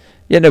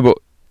 Yeah, no, but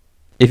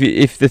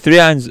if the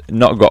 3-iron's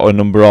not got a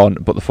number on,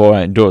 but the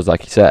 4-iron does,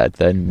 like he said,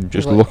 then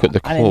just look at the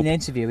club. And in the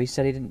interview, he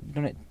said he didn't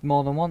done it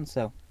more than once,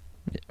 though.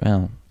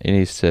 Well, he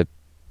needs to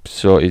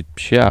sort his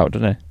shit out,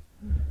 doesn't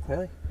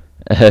Clearly.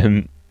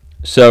 he?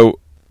 So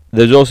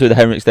there's also the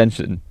Henry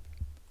Extension,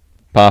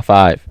 par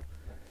 5,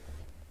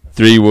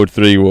 3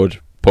 wood,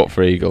 putt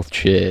for eagle.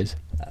 Cheers.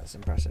 That's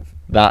impressive.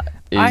 That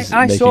is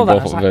I making saw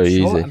that. golf very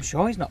easy. I'm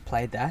sure he's not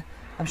played there.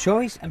 I'm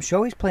sure he's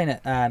playing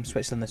at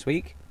Switzerland this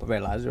week. But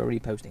realise they're already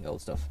posting old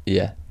stuff.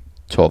 Yeah.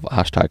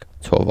 Hashtag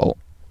tour vault.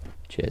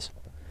 Cheers.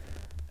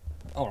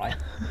 All right.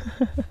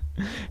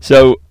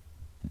 So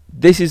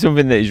this is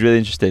something that is really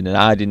interesting, and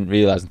I didn't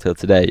realise until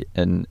today,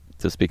 and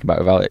still speaking about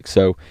it with Alex.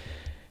 So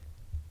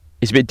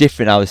it's a bit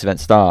different how this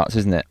event starts,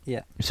 isn't it?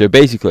 Yeah. So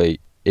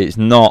basically, it's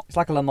not. It's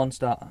like a Le Mans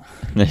start.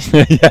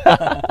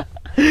 Yeah.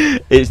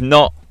 It's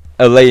not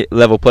a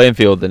level playing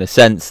field in a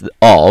sense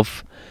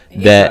of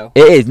that.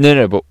 It is.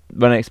 No, but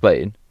when I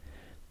explain,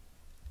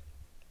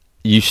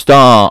 you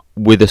start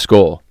with a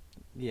score.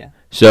 Yeah.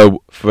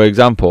 So, for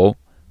example,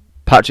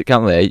 Patrick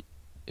Cantlay,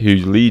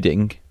 who's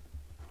leading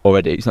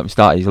already, he's not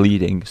started, he's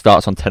leading,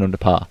 starts on 10 under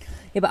par.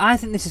 Yeah, but I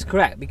think this is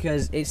correct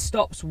because it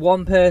stops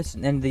one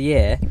person at the end of the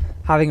year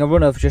having a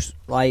run of just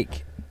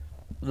like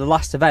the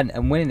last event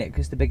and winning it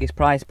because the biggest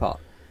prize pot.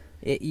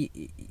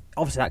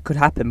 Obviously that could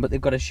happen, but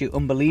they've got to shoot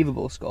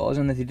unbelievable scores,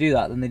 and if they do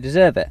that, then they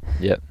deserve it.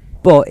 Yep.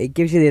 But it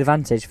gives you the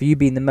advantage for you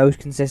being the most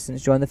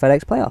consistent during the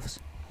FedEx playoffs.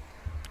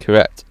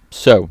 Correct.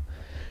 So,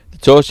 the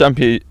Tour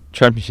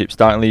Championship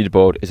starting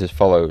leaderboard is as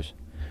follows.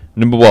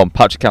 Number 1,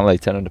 Patrick Cantlay,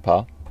 10 under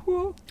par.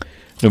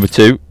 Number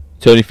 2,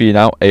 Tony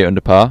Finau, 8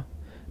 under par.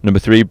 Number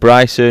 3,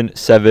 Bryson,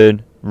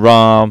 7.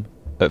 Rahm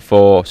at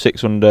 4,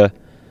 6 under.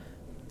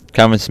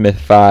 Cameron Smith,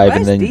 5.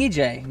 Where's and then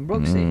DJ and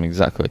Brooksy?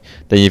 Exactly.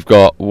 Then you've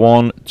got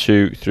 1,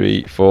 2,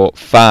 3, 4,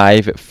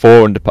 5 at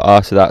 4 under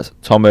par. So that's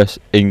Thomas,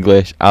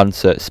 English,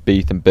 Ansett,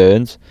 Spieth and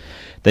Burns.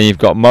 Then you've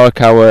got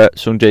Morikawa,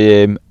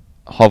 Sungjae Im,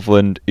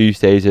 Hovland,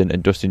 Oosthuizen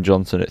and Dustin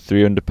Johnson at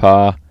 3 under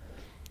par.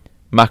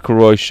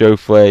 McIlroy,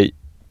 Schauffele,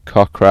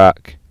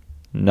 Kokrak,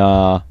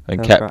 Nah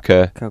and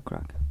Koepka.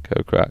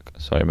 Kokrak.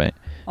 Sorry, mate.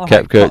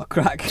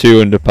 Koepka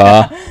 2 under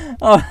par.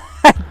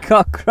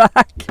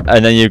 Kokrak.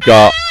 And then you've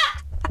got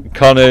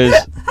Connors,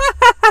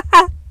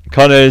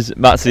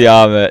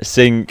 Matsuyama,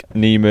 Sink,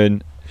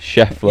 Neiman,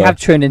 Scheffler. You have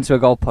turned into a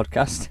golf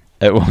podcast.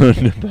 At 1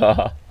 under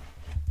par.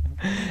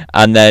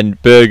 And then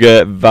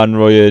Berger, Van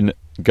Rooyen,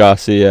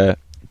 Garcia,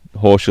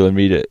 Horschel and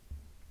Reed at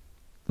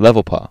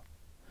level par.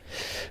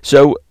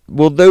 So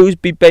will those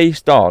be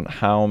based on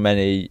how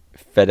many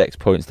FedEx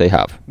points they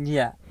have?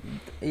 Yeah.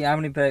 How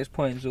many FedEx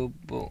points will...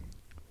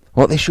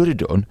 What they should have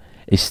done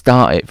is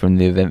start it from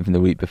the event from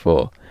the week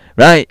before.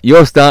 Right,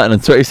 you're starting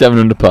on 27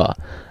 under par.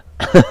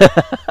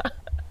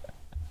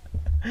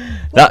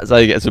 That's how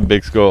you get some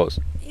big scores.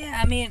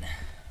 Yeah, I mean...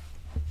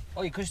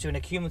 Or you could just do an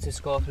accumulative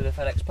score through the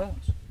FedEx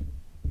points.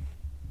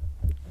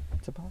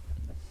 It's a par.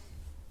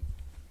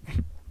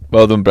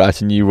 Well done,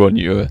 Bryson. You won.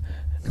 You were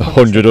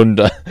 100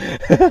 under.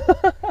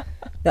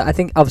 Yeah, I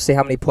think obviously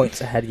how many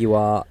points ahead you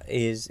are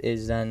is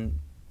then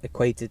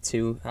equated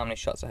to how many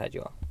shots ahead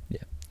you are.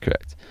 Yeah,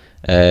 correct.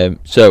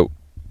 So,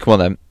 come on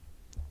then.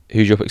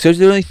 Who's your pick? So is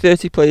there only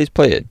 30 players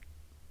playing?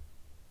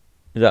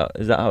 Is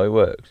that how it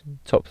works?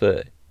 Top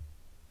 30?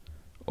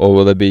 Or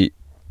will there be...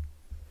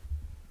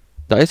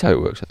 That is how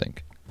it works, I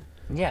think.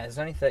 Yeah, there's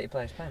only 30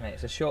 players playing, mate.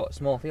 It's a short,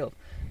 small field.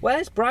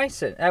 Where's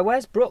Bryson?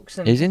 Where's Brooks?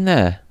 And... He's in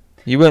there.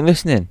 You weren't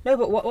listening. No,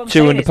 but what I'm 2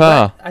 saying under is,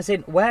 par.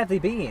 where have they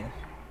been?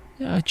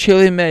 Yeah,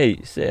 chilling,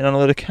 mate. Sitting on a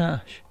load of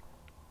cash.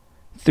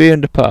 3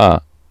 under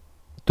par.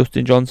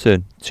 Dustin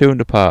Johnson, 2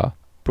 under par.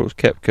 Brooks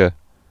Koepka.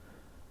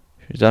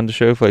 Xander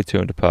Schauffele, 2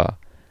 under par.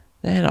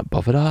 They're not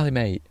bothered, are they,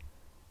 mate?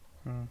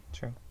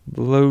 True.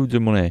 Loads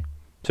of money.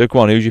 So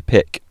come on, who's your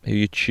pick? Who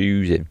you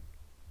choosing?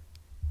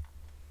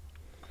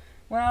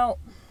 Well,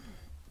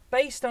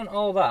 based on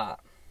all that,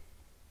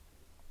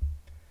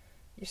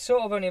 you're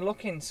sort of only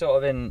looking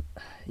in...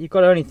 You've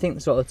got to only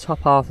think sort of the top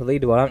half of the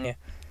leaderboard, haven't you?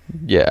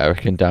 Yeah, I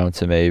reckon down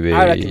to maybe...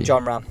 I reckon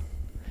Jon Rahm.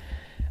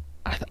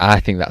 I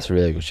think that's a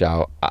really good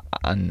shout.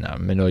 And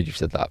I'm annoyed you've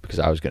said that because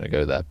I was going to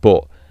go there.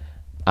 But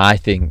I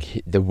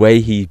think the way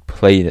he's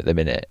playing at the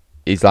minute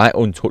is like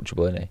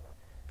untouchable, isn't he?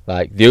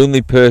 Like, the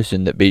only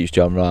person that beats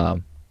Jon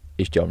Rahm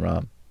is Jon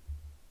Rahm.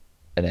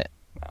 Isn't it?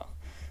 Well,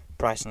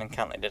 Bryson and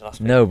Cantley did last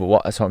week. No,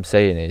 but that's what I'm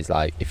saying is,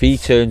 like, if he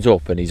turns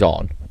up and he's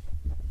on,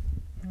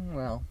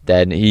 well,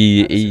 then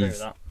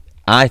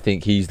I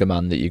think he's the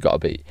man that you've got to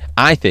beat.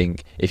 I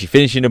think if you're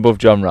finishing above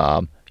Jon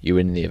Rahm, you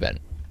win the event.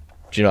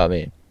 Do you know what I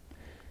mean?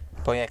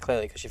 But yeah,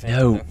 clearly, because you finished.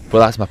 No, but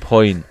that's my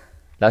point.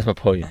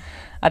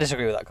 I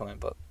disagree with that comment,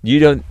 but You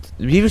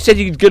said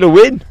you're going to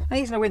win. I think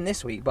he's going to win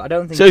this week, but I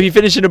don't think... So if you're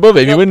finishing above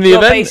him, you win the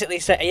event? Basically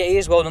he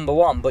is world number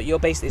 1, but you're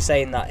basically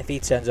saying that if he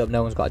turns up,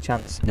 no one's got a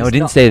chance. No, I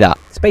didn't say that.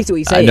 It's basically what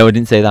you're saying. No, I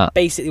didn't say that.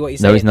 Basically what you're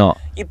saying. No, he's not.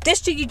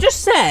 You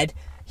just said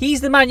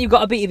he's the man you've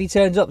got to beat if he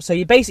turns up, so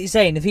you're basically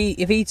saying if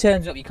he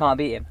turns up, you can't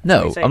beat him.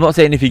 No, I'm not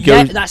saying if he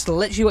goes... Yeah, that's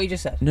literally what you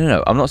just said.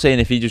 No, I'm not saying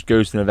if he just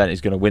goes to an event,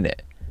 he's going to win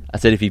it. I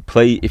said if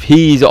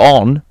he's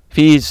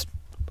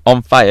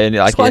on fire. And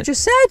That's what I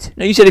just said.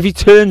 No, you said if he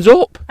turns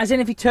up. As in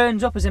if he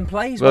turns up as in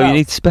plays. Well, you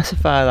need to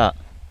specify that.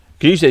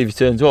 Because you said if he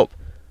turns up.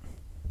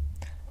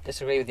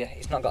 Disagree with you.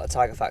 He's not got a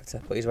Tiger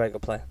factor, but he's a very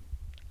good player.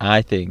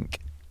 I think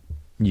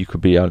you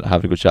could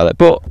have a good shot at it.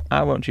 But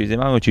I won't choose him.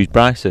 I'm going to choose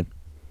Bryson.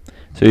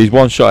 So he's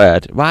 1 shot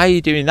ahead. Why are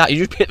you doing that? You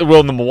just picked the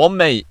world number 1,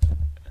 mate.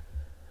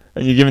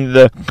 And you're giving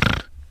the...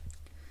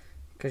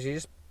 Because you're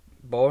just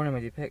boring him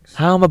with your picks.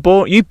 How am I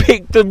boring? You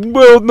picked the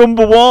world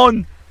number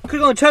 1. Could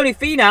have gone Tony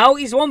Finau.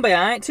 He's 1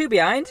 behind, 2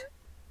 behind.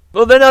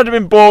 Well, then I'd have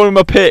been boring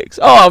with my picks.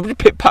 Oh, I've just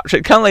picked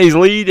Patrick Cantley. He's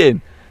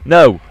leading.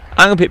 No,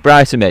 I'm going to pick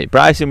Bryson, mate.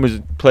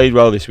 Bryson played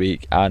well this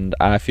week, and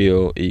I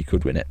feel he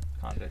could win it.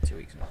 Can't do it 2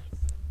 weeks now.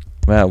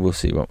 Well, we'll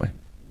see, won't we?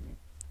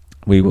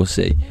 We will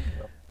see.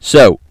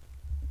 So,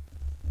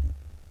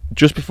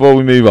 just before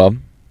we move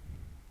on,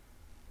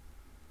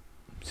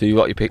 so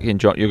you're picking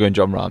John. You're going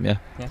Jon Rahm, yeah?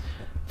 Yeah.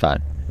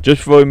 Fine. Just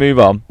before we move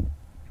on,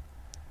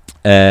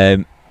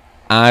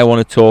 I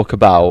want to talk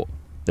about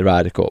the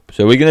Ryder Cup.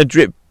 So we're going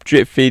to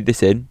drip feed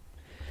this in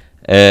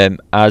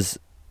as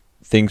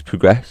things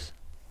progress.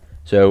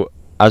 So,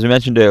 as we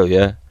mentioned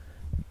earlier,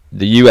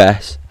 the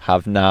US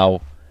have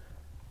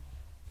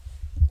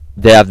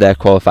their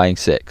qualifying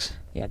 6.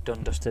 Yeah,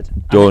 done, dusted.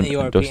 Done, I think the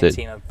European dusted.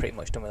 team have pretty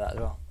much done with that as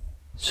well.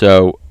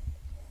 So,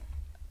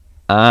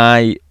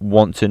 I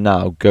want to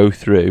now go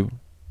through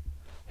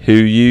who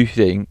you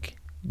think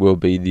will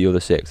be the other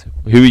 6.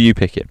 Who are you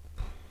picking?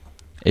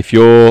 If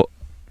you're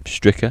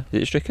Stricker,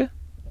 is it Stricker?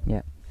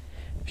 Yeah.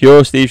 If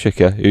you're Steve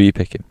Stricker, who are you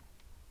picking?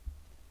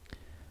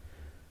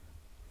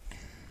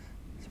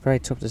 It's a very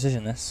tough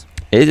decision, this.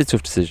 It is a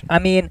tough decision. I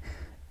mean,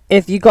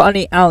 if you got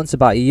any ounce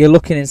about you, you're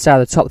looking inside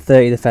the top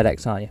 30 of the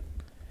FedEx, aren't you?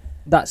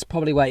 That's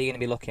probably where you're going to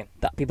be looking.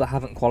 That people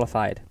haven't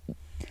qualified.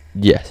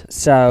 Yes.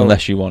 So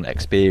unless you want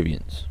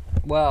experience.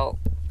 Well,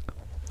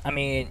 I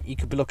mean, you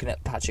could be looking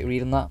at Patrick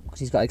Reed on that because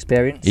he's got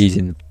experience. He's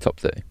in the top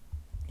 30.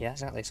 Yeah,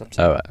 exactly. So I'm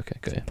saying Oh, right, okay,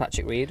 good. Yeah.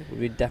 Patrick Reed would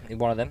be definitely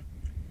one of them.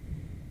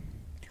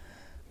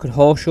 Could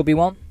Horschel be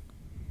one?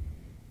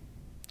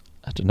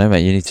 I don't know,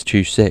 mate. You need to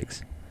choose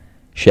 6.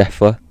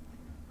 Scheffler.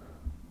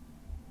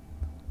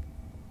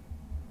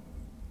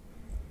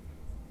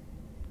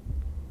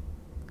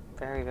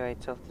 Very, very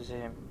tough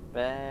decision.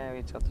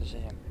 Very tough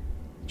decision. Do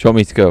you want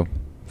me to go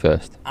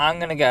first? I'm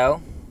going to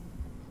go.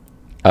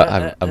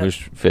 I'm just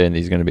fearing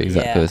these are going to be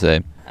exactly the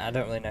same. I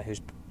don't really know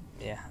who's...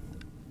 Yeah.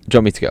 Do you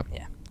want me to go?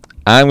 Yeah.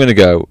 I'm going to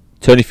go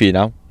Tony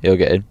Finau. He'll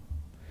get in.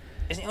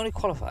 Isn't he only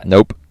qualified?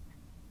 Nope.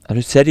 I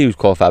just said he was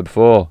qualified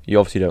before. You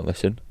obviously don't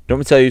listen. Don't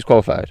want me to tell you who's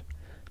qualified?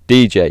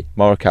 DJ,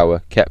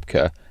 Morikawa,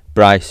 Koepka,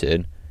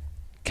 Bryson,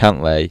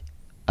 Cantlay,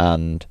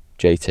 and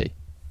JT.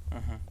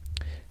 Mm-hmm.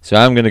 So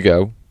I'm going to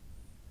go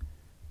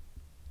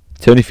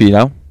Tony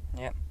Finau.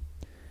 Yep.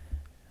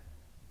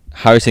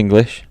 Harris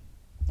English.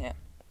 Yep.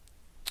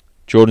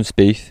 Jordan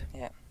Spieth.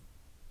 Yep.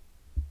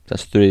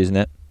 That's 3, isn't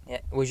it?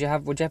 Yeah. Would you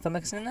have Phil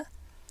Mickelson in there?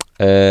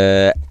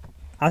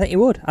 I think you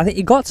would. I think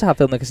you got to have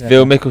Phil Mickelson.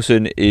 Phil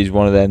Mickelson is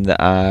one of them that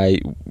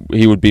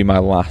he would be my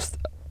last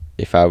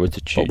if I were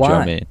to choose. But why? Do you know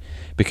what I mean?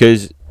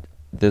 Because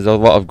there's a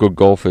lot of good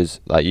golfers,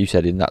 like you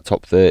said, in that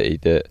top 30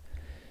 that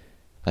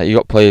like you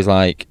got players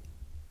like.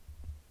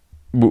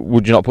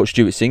 Would you not put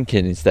Stuart Sink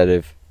in instead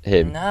of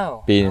him?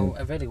 No,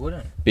 I really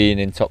wouldn't. Being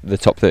in the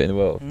top 30 in the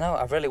world. No,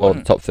 I really Or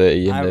wouldn't. the top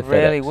 30 in I the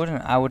really FedEx.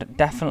 wouldn't. I would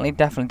definitely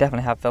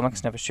have Phil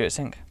Mickelson over Stuart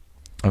Sink.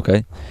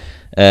 Okay.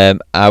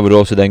 I would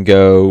also then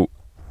go.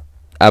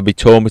 I'd be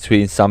torn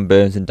between Sam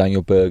Burns and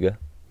Daniel Berger.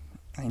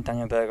 I think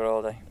Daniel Berger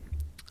all day.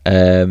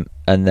 And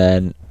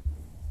then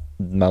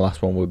my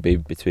last one would be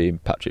between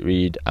Patrick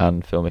Reed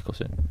and Phil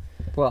Mickelson.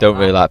 Well, Don't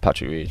really like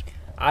Patrick Reed.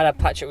 I'd have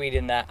Patrick Reed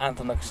in there and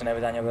Phil Mickelson over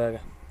Daniel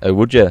Berger. Oh,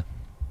 would you?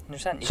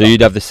 100%. So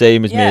you'd have the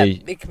same as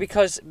me. Yeah,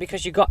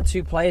 because you got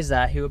 2 players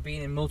there who have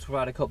been in multiple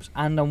Ryder Cups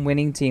and on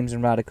winning teams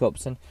in Ryder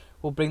Cups and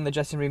will bring the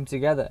dressing room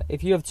together.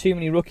 If you have too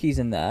many rookies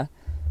in there,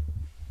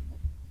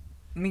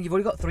 I mean, you've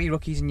already got 3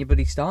 rookies in your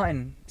buddy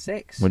starting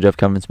 6. Would you have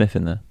Cameron Smith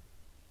in there?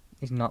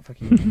 He's not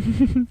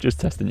fucking...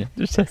 Just testing you.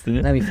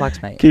 No, he flags,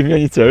 mate. Keep me on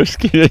your toes.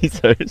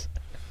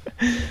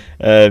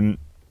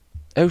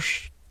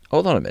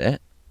 Hold on a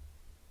minute.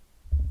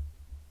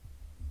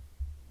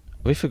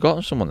 We've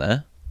forgotten someone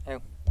there. Who?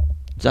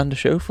 Xander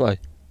Schauffele.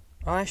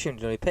 Oh, I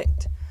shouldn't have really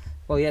picked.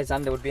 Well, yeah,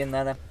 Xander would be in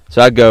there then.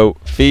 So I'd go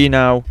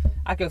Finau.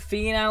 I'd go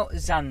Finau,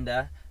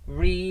 Xander,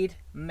 Reed,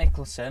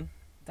 Mickelson,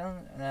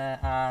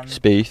 and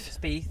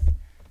Spieth.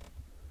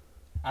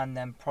 And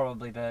then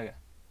probably Berger.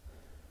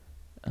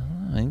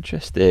 Ah,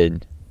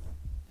 interesting.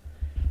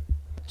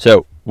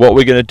 So what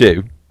we're gonna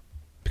do?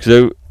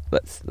 Because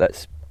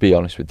let's be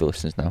honest with the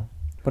listeners now.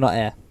 We're not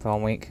here for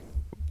 1 week.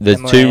 There's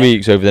Then we're 2 here.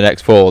 weeks over the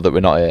next 4 that we're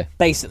not here.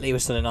 Basically, we're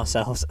still in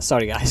ourselves.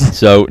 Sorry, guys.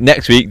 So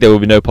next week there will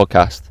be no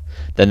podcast.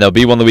 Then there'll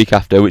be one the week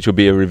after, which will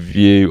be a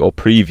review or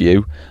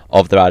preview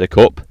of the Ryder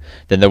Cup.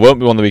 Then there won't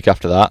be one the week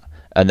after that,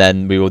 and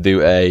then we will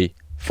do a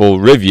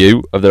full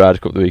review of the Ryder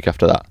Cup the week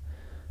after that.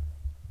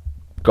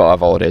 Got to have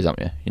holidays,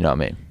 haven't you? You know what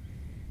I mean?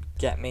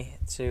 Get me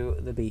to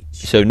the beach.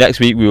 So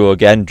next week we will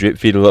again drip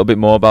feed a little bit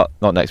more about,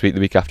 not next week, the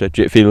week after,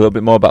 drip feed a little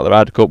bit more about the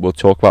Ryder Cup. We'll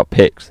talk about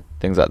picks,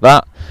 things like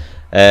that.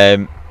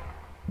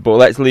 But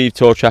let's leave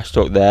Tour Trash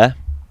Talk there.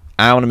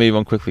 I want to move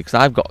on quickly because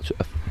I've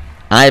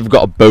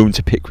got a bone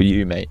to pick with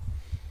you, mate.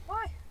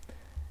 Why?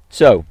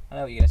 So I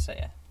know what you're going to say,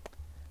 yeah.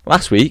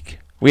 last week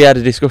we had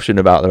a discussion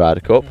about the Ryder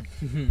Cup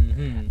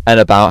and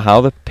about how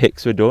the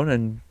picks were done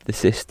and the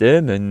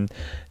system and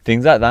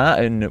things like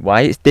that and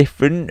why it's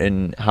different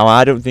and how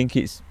I don't think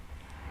it's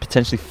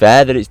potentially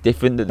fair that it's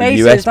different that the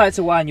Basically, US it's like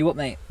to wind you up,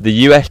 mate. the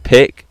US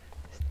pick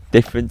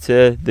different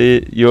to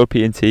the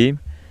European team.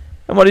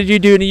 And what did you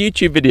do in a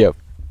YouTube video?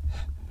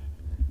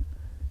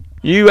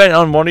 You went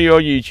on one of your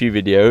YouTube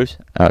videos,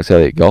 Alex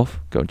Elliott Golf,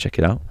 go and check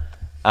it out.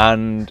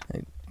 And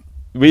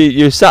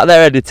you sat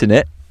there editing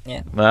it.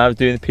 Yeah. When I was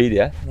doing the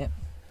PDF. Yeah.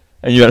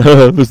 And you went,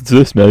 oh, listen to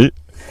this, mate.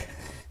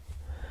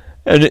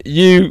 And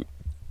you,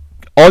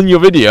 on your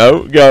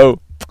video,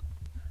 go,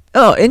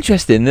 oh,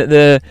 interesting that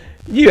the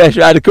US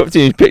Ryder Cup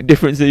team picked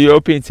different to the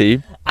European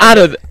team. I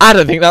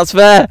don't think that's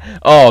fair.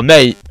 Oh,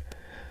 mate.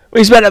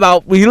 We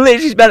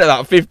literally spent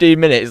about 15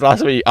 minutes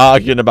last week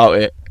arguing about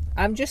it.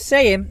 I'm just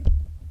saying,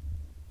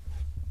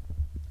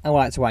 I would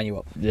like to wind you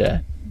up. Yeah.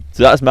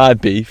 So that's my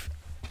beef.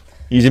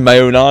 Using my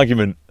own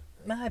argument.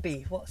 My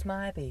beef? What's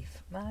my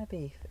beef? My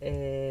beef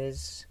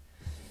is...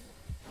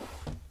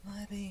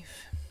 My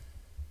beef...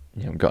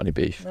 You haven't got any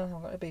beef. No,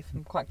 I've got a beef.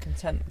 I'm quite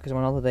content because I'm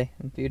on holiday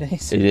in a few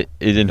days.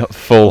 He's in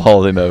full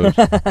holiday mode.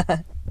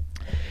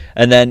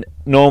 And then,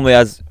 normally,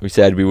 as we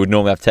said, we would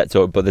normally have Tech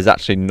Talk, but there's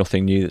actually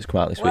nothing new that's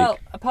come out this Well,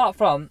 week. apart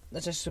from,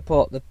 let's just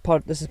support the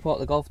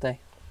golf day.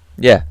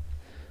 Yeah.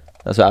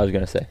 That's what I was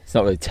going to say. It's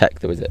not really tech,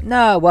 though, is it?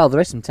 No, well, there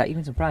is some tech. You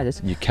can some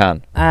prizes. You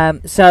can.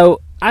 So,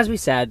 as we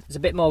said, there's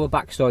a bit more of a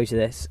backstory to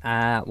this.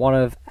 One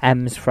of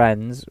Em's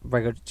friends,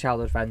 regular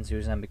childhood friends,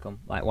 who's then become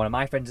like one of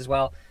my friends as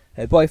well.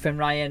 Her boyfriend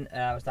Ryan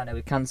was diagnosed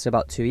with cancer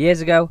about 2 years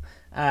ago,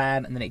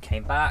 and then it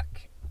came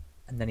back,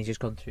 and then he's just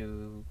gone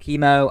through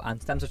chemo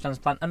and stem cell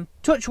transplant. And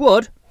touch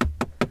wood,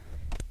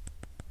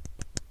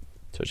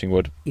 touching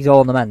wood. He's all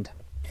on the mend.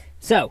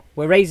 So,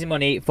 we're raising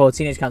money for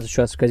Teenage Cancer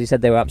Trust because he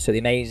said they were absolutely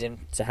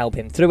amazing to help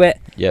him through it.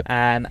 Yep.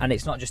 And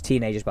it's not just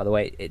teenagers, by the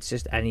way. It's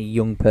just any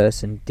young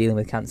person dealing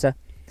with cancer.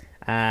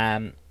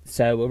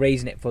 So we're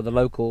raising it for the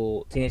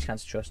local Teenage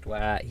Cancer Trust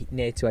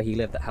near to where he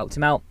lived that helped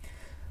him out.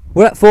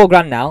 We're at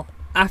 $4,000 now.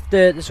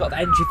 After the sort of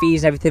entry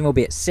fees and everything, we'll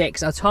be at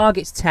 6. Our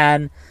target's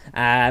 10.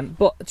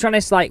 But to be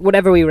honest, like,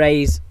 whatever we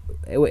raise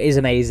is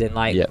amazing.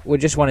 Like, we're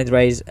just wanting to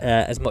raise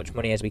as much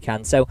money as we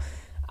can. So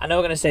I know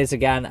we're going to say this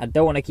again. I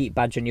don't want to keep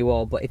badgering you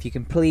all, but if you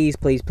can please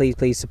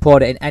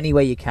support it in any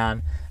way you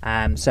can.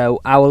 So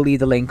I will leave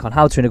the link on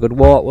How to Win a Good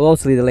War. We'll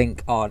also leave the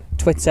link on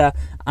Twitter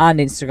and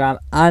Instagram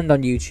and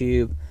on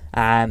YouTube.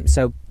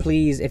 So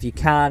please, if you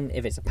can,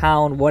 if it's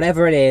 £1,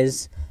 whatever it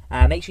is,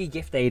 make sure you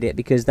gift aid it,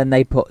 because then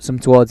they put some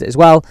towards it as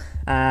well.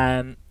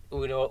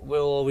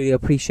 We'll really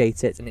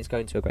appreciate it, and it's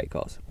going to a great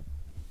cause.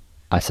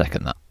 I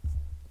second that.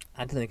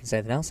 I don't think we can say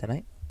anything else,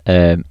 mate.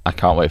 I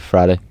can't wait for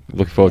Friday.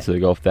 Looking forward to the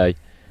golf day.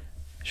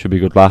 Should be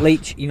a good laugh.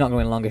 Leach, you're not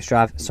going the longest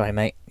drive. Sorry,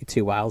 mate. You're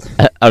too wild.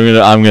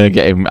 I'm gonna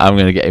get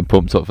him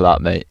pumped up for that,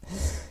 mate.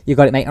 You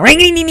got it, mate.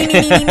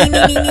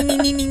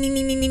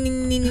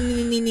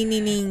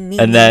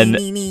 And then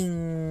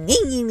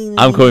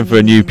I'm coming for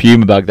a new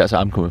Puma bag. That's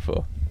what I'm coming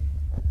for.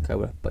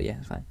 Cobra, but yeah,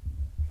 it's fine.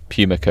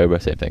 Puma, Cobra,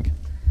 same thing.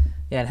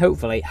 Yeah, and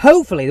hopefully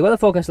the weather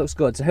forecast looks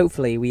good. So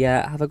hopefully we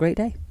have a great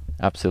day.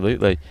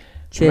 Absolutely.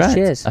 Cheers, right.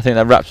 cheers. I think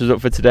that wraps us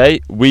up for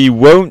today. We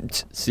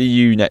won't see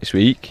you next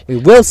week. We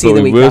will see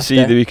the week after. We will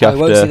see the week after.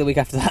 We won't see the week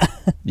after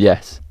that.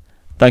 Yes.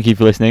 Thank you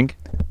for listening.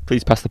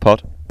 Please pass the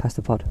pod. Pass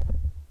the pod.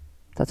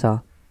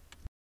 Ta-ta.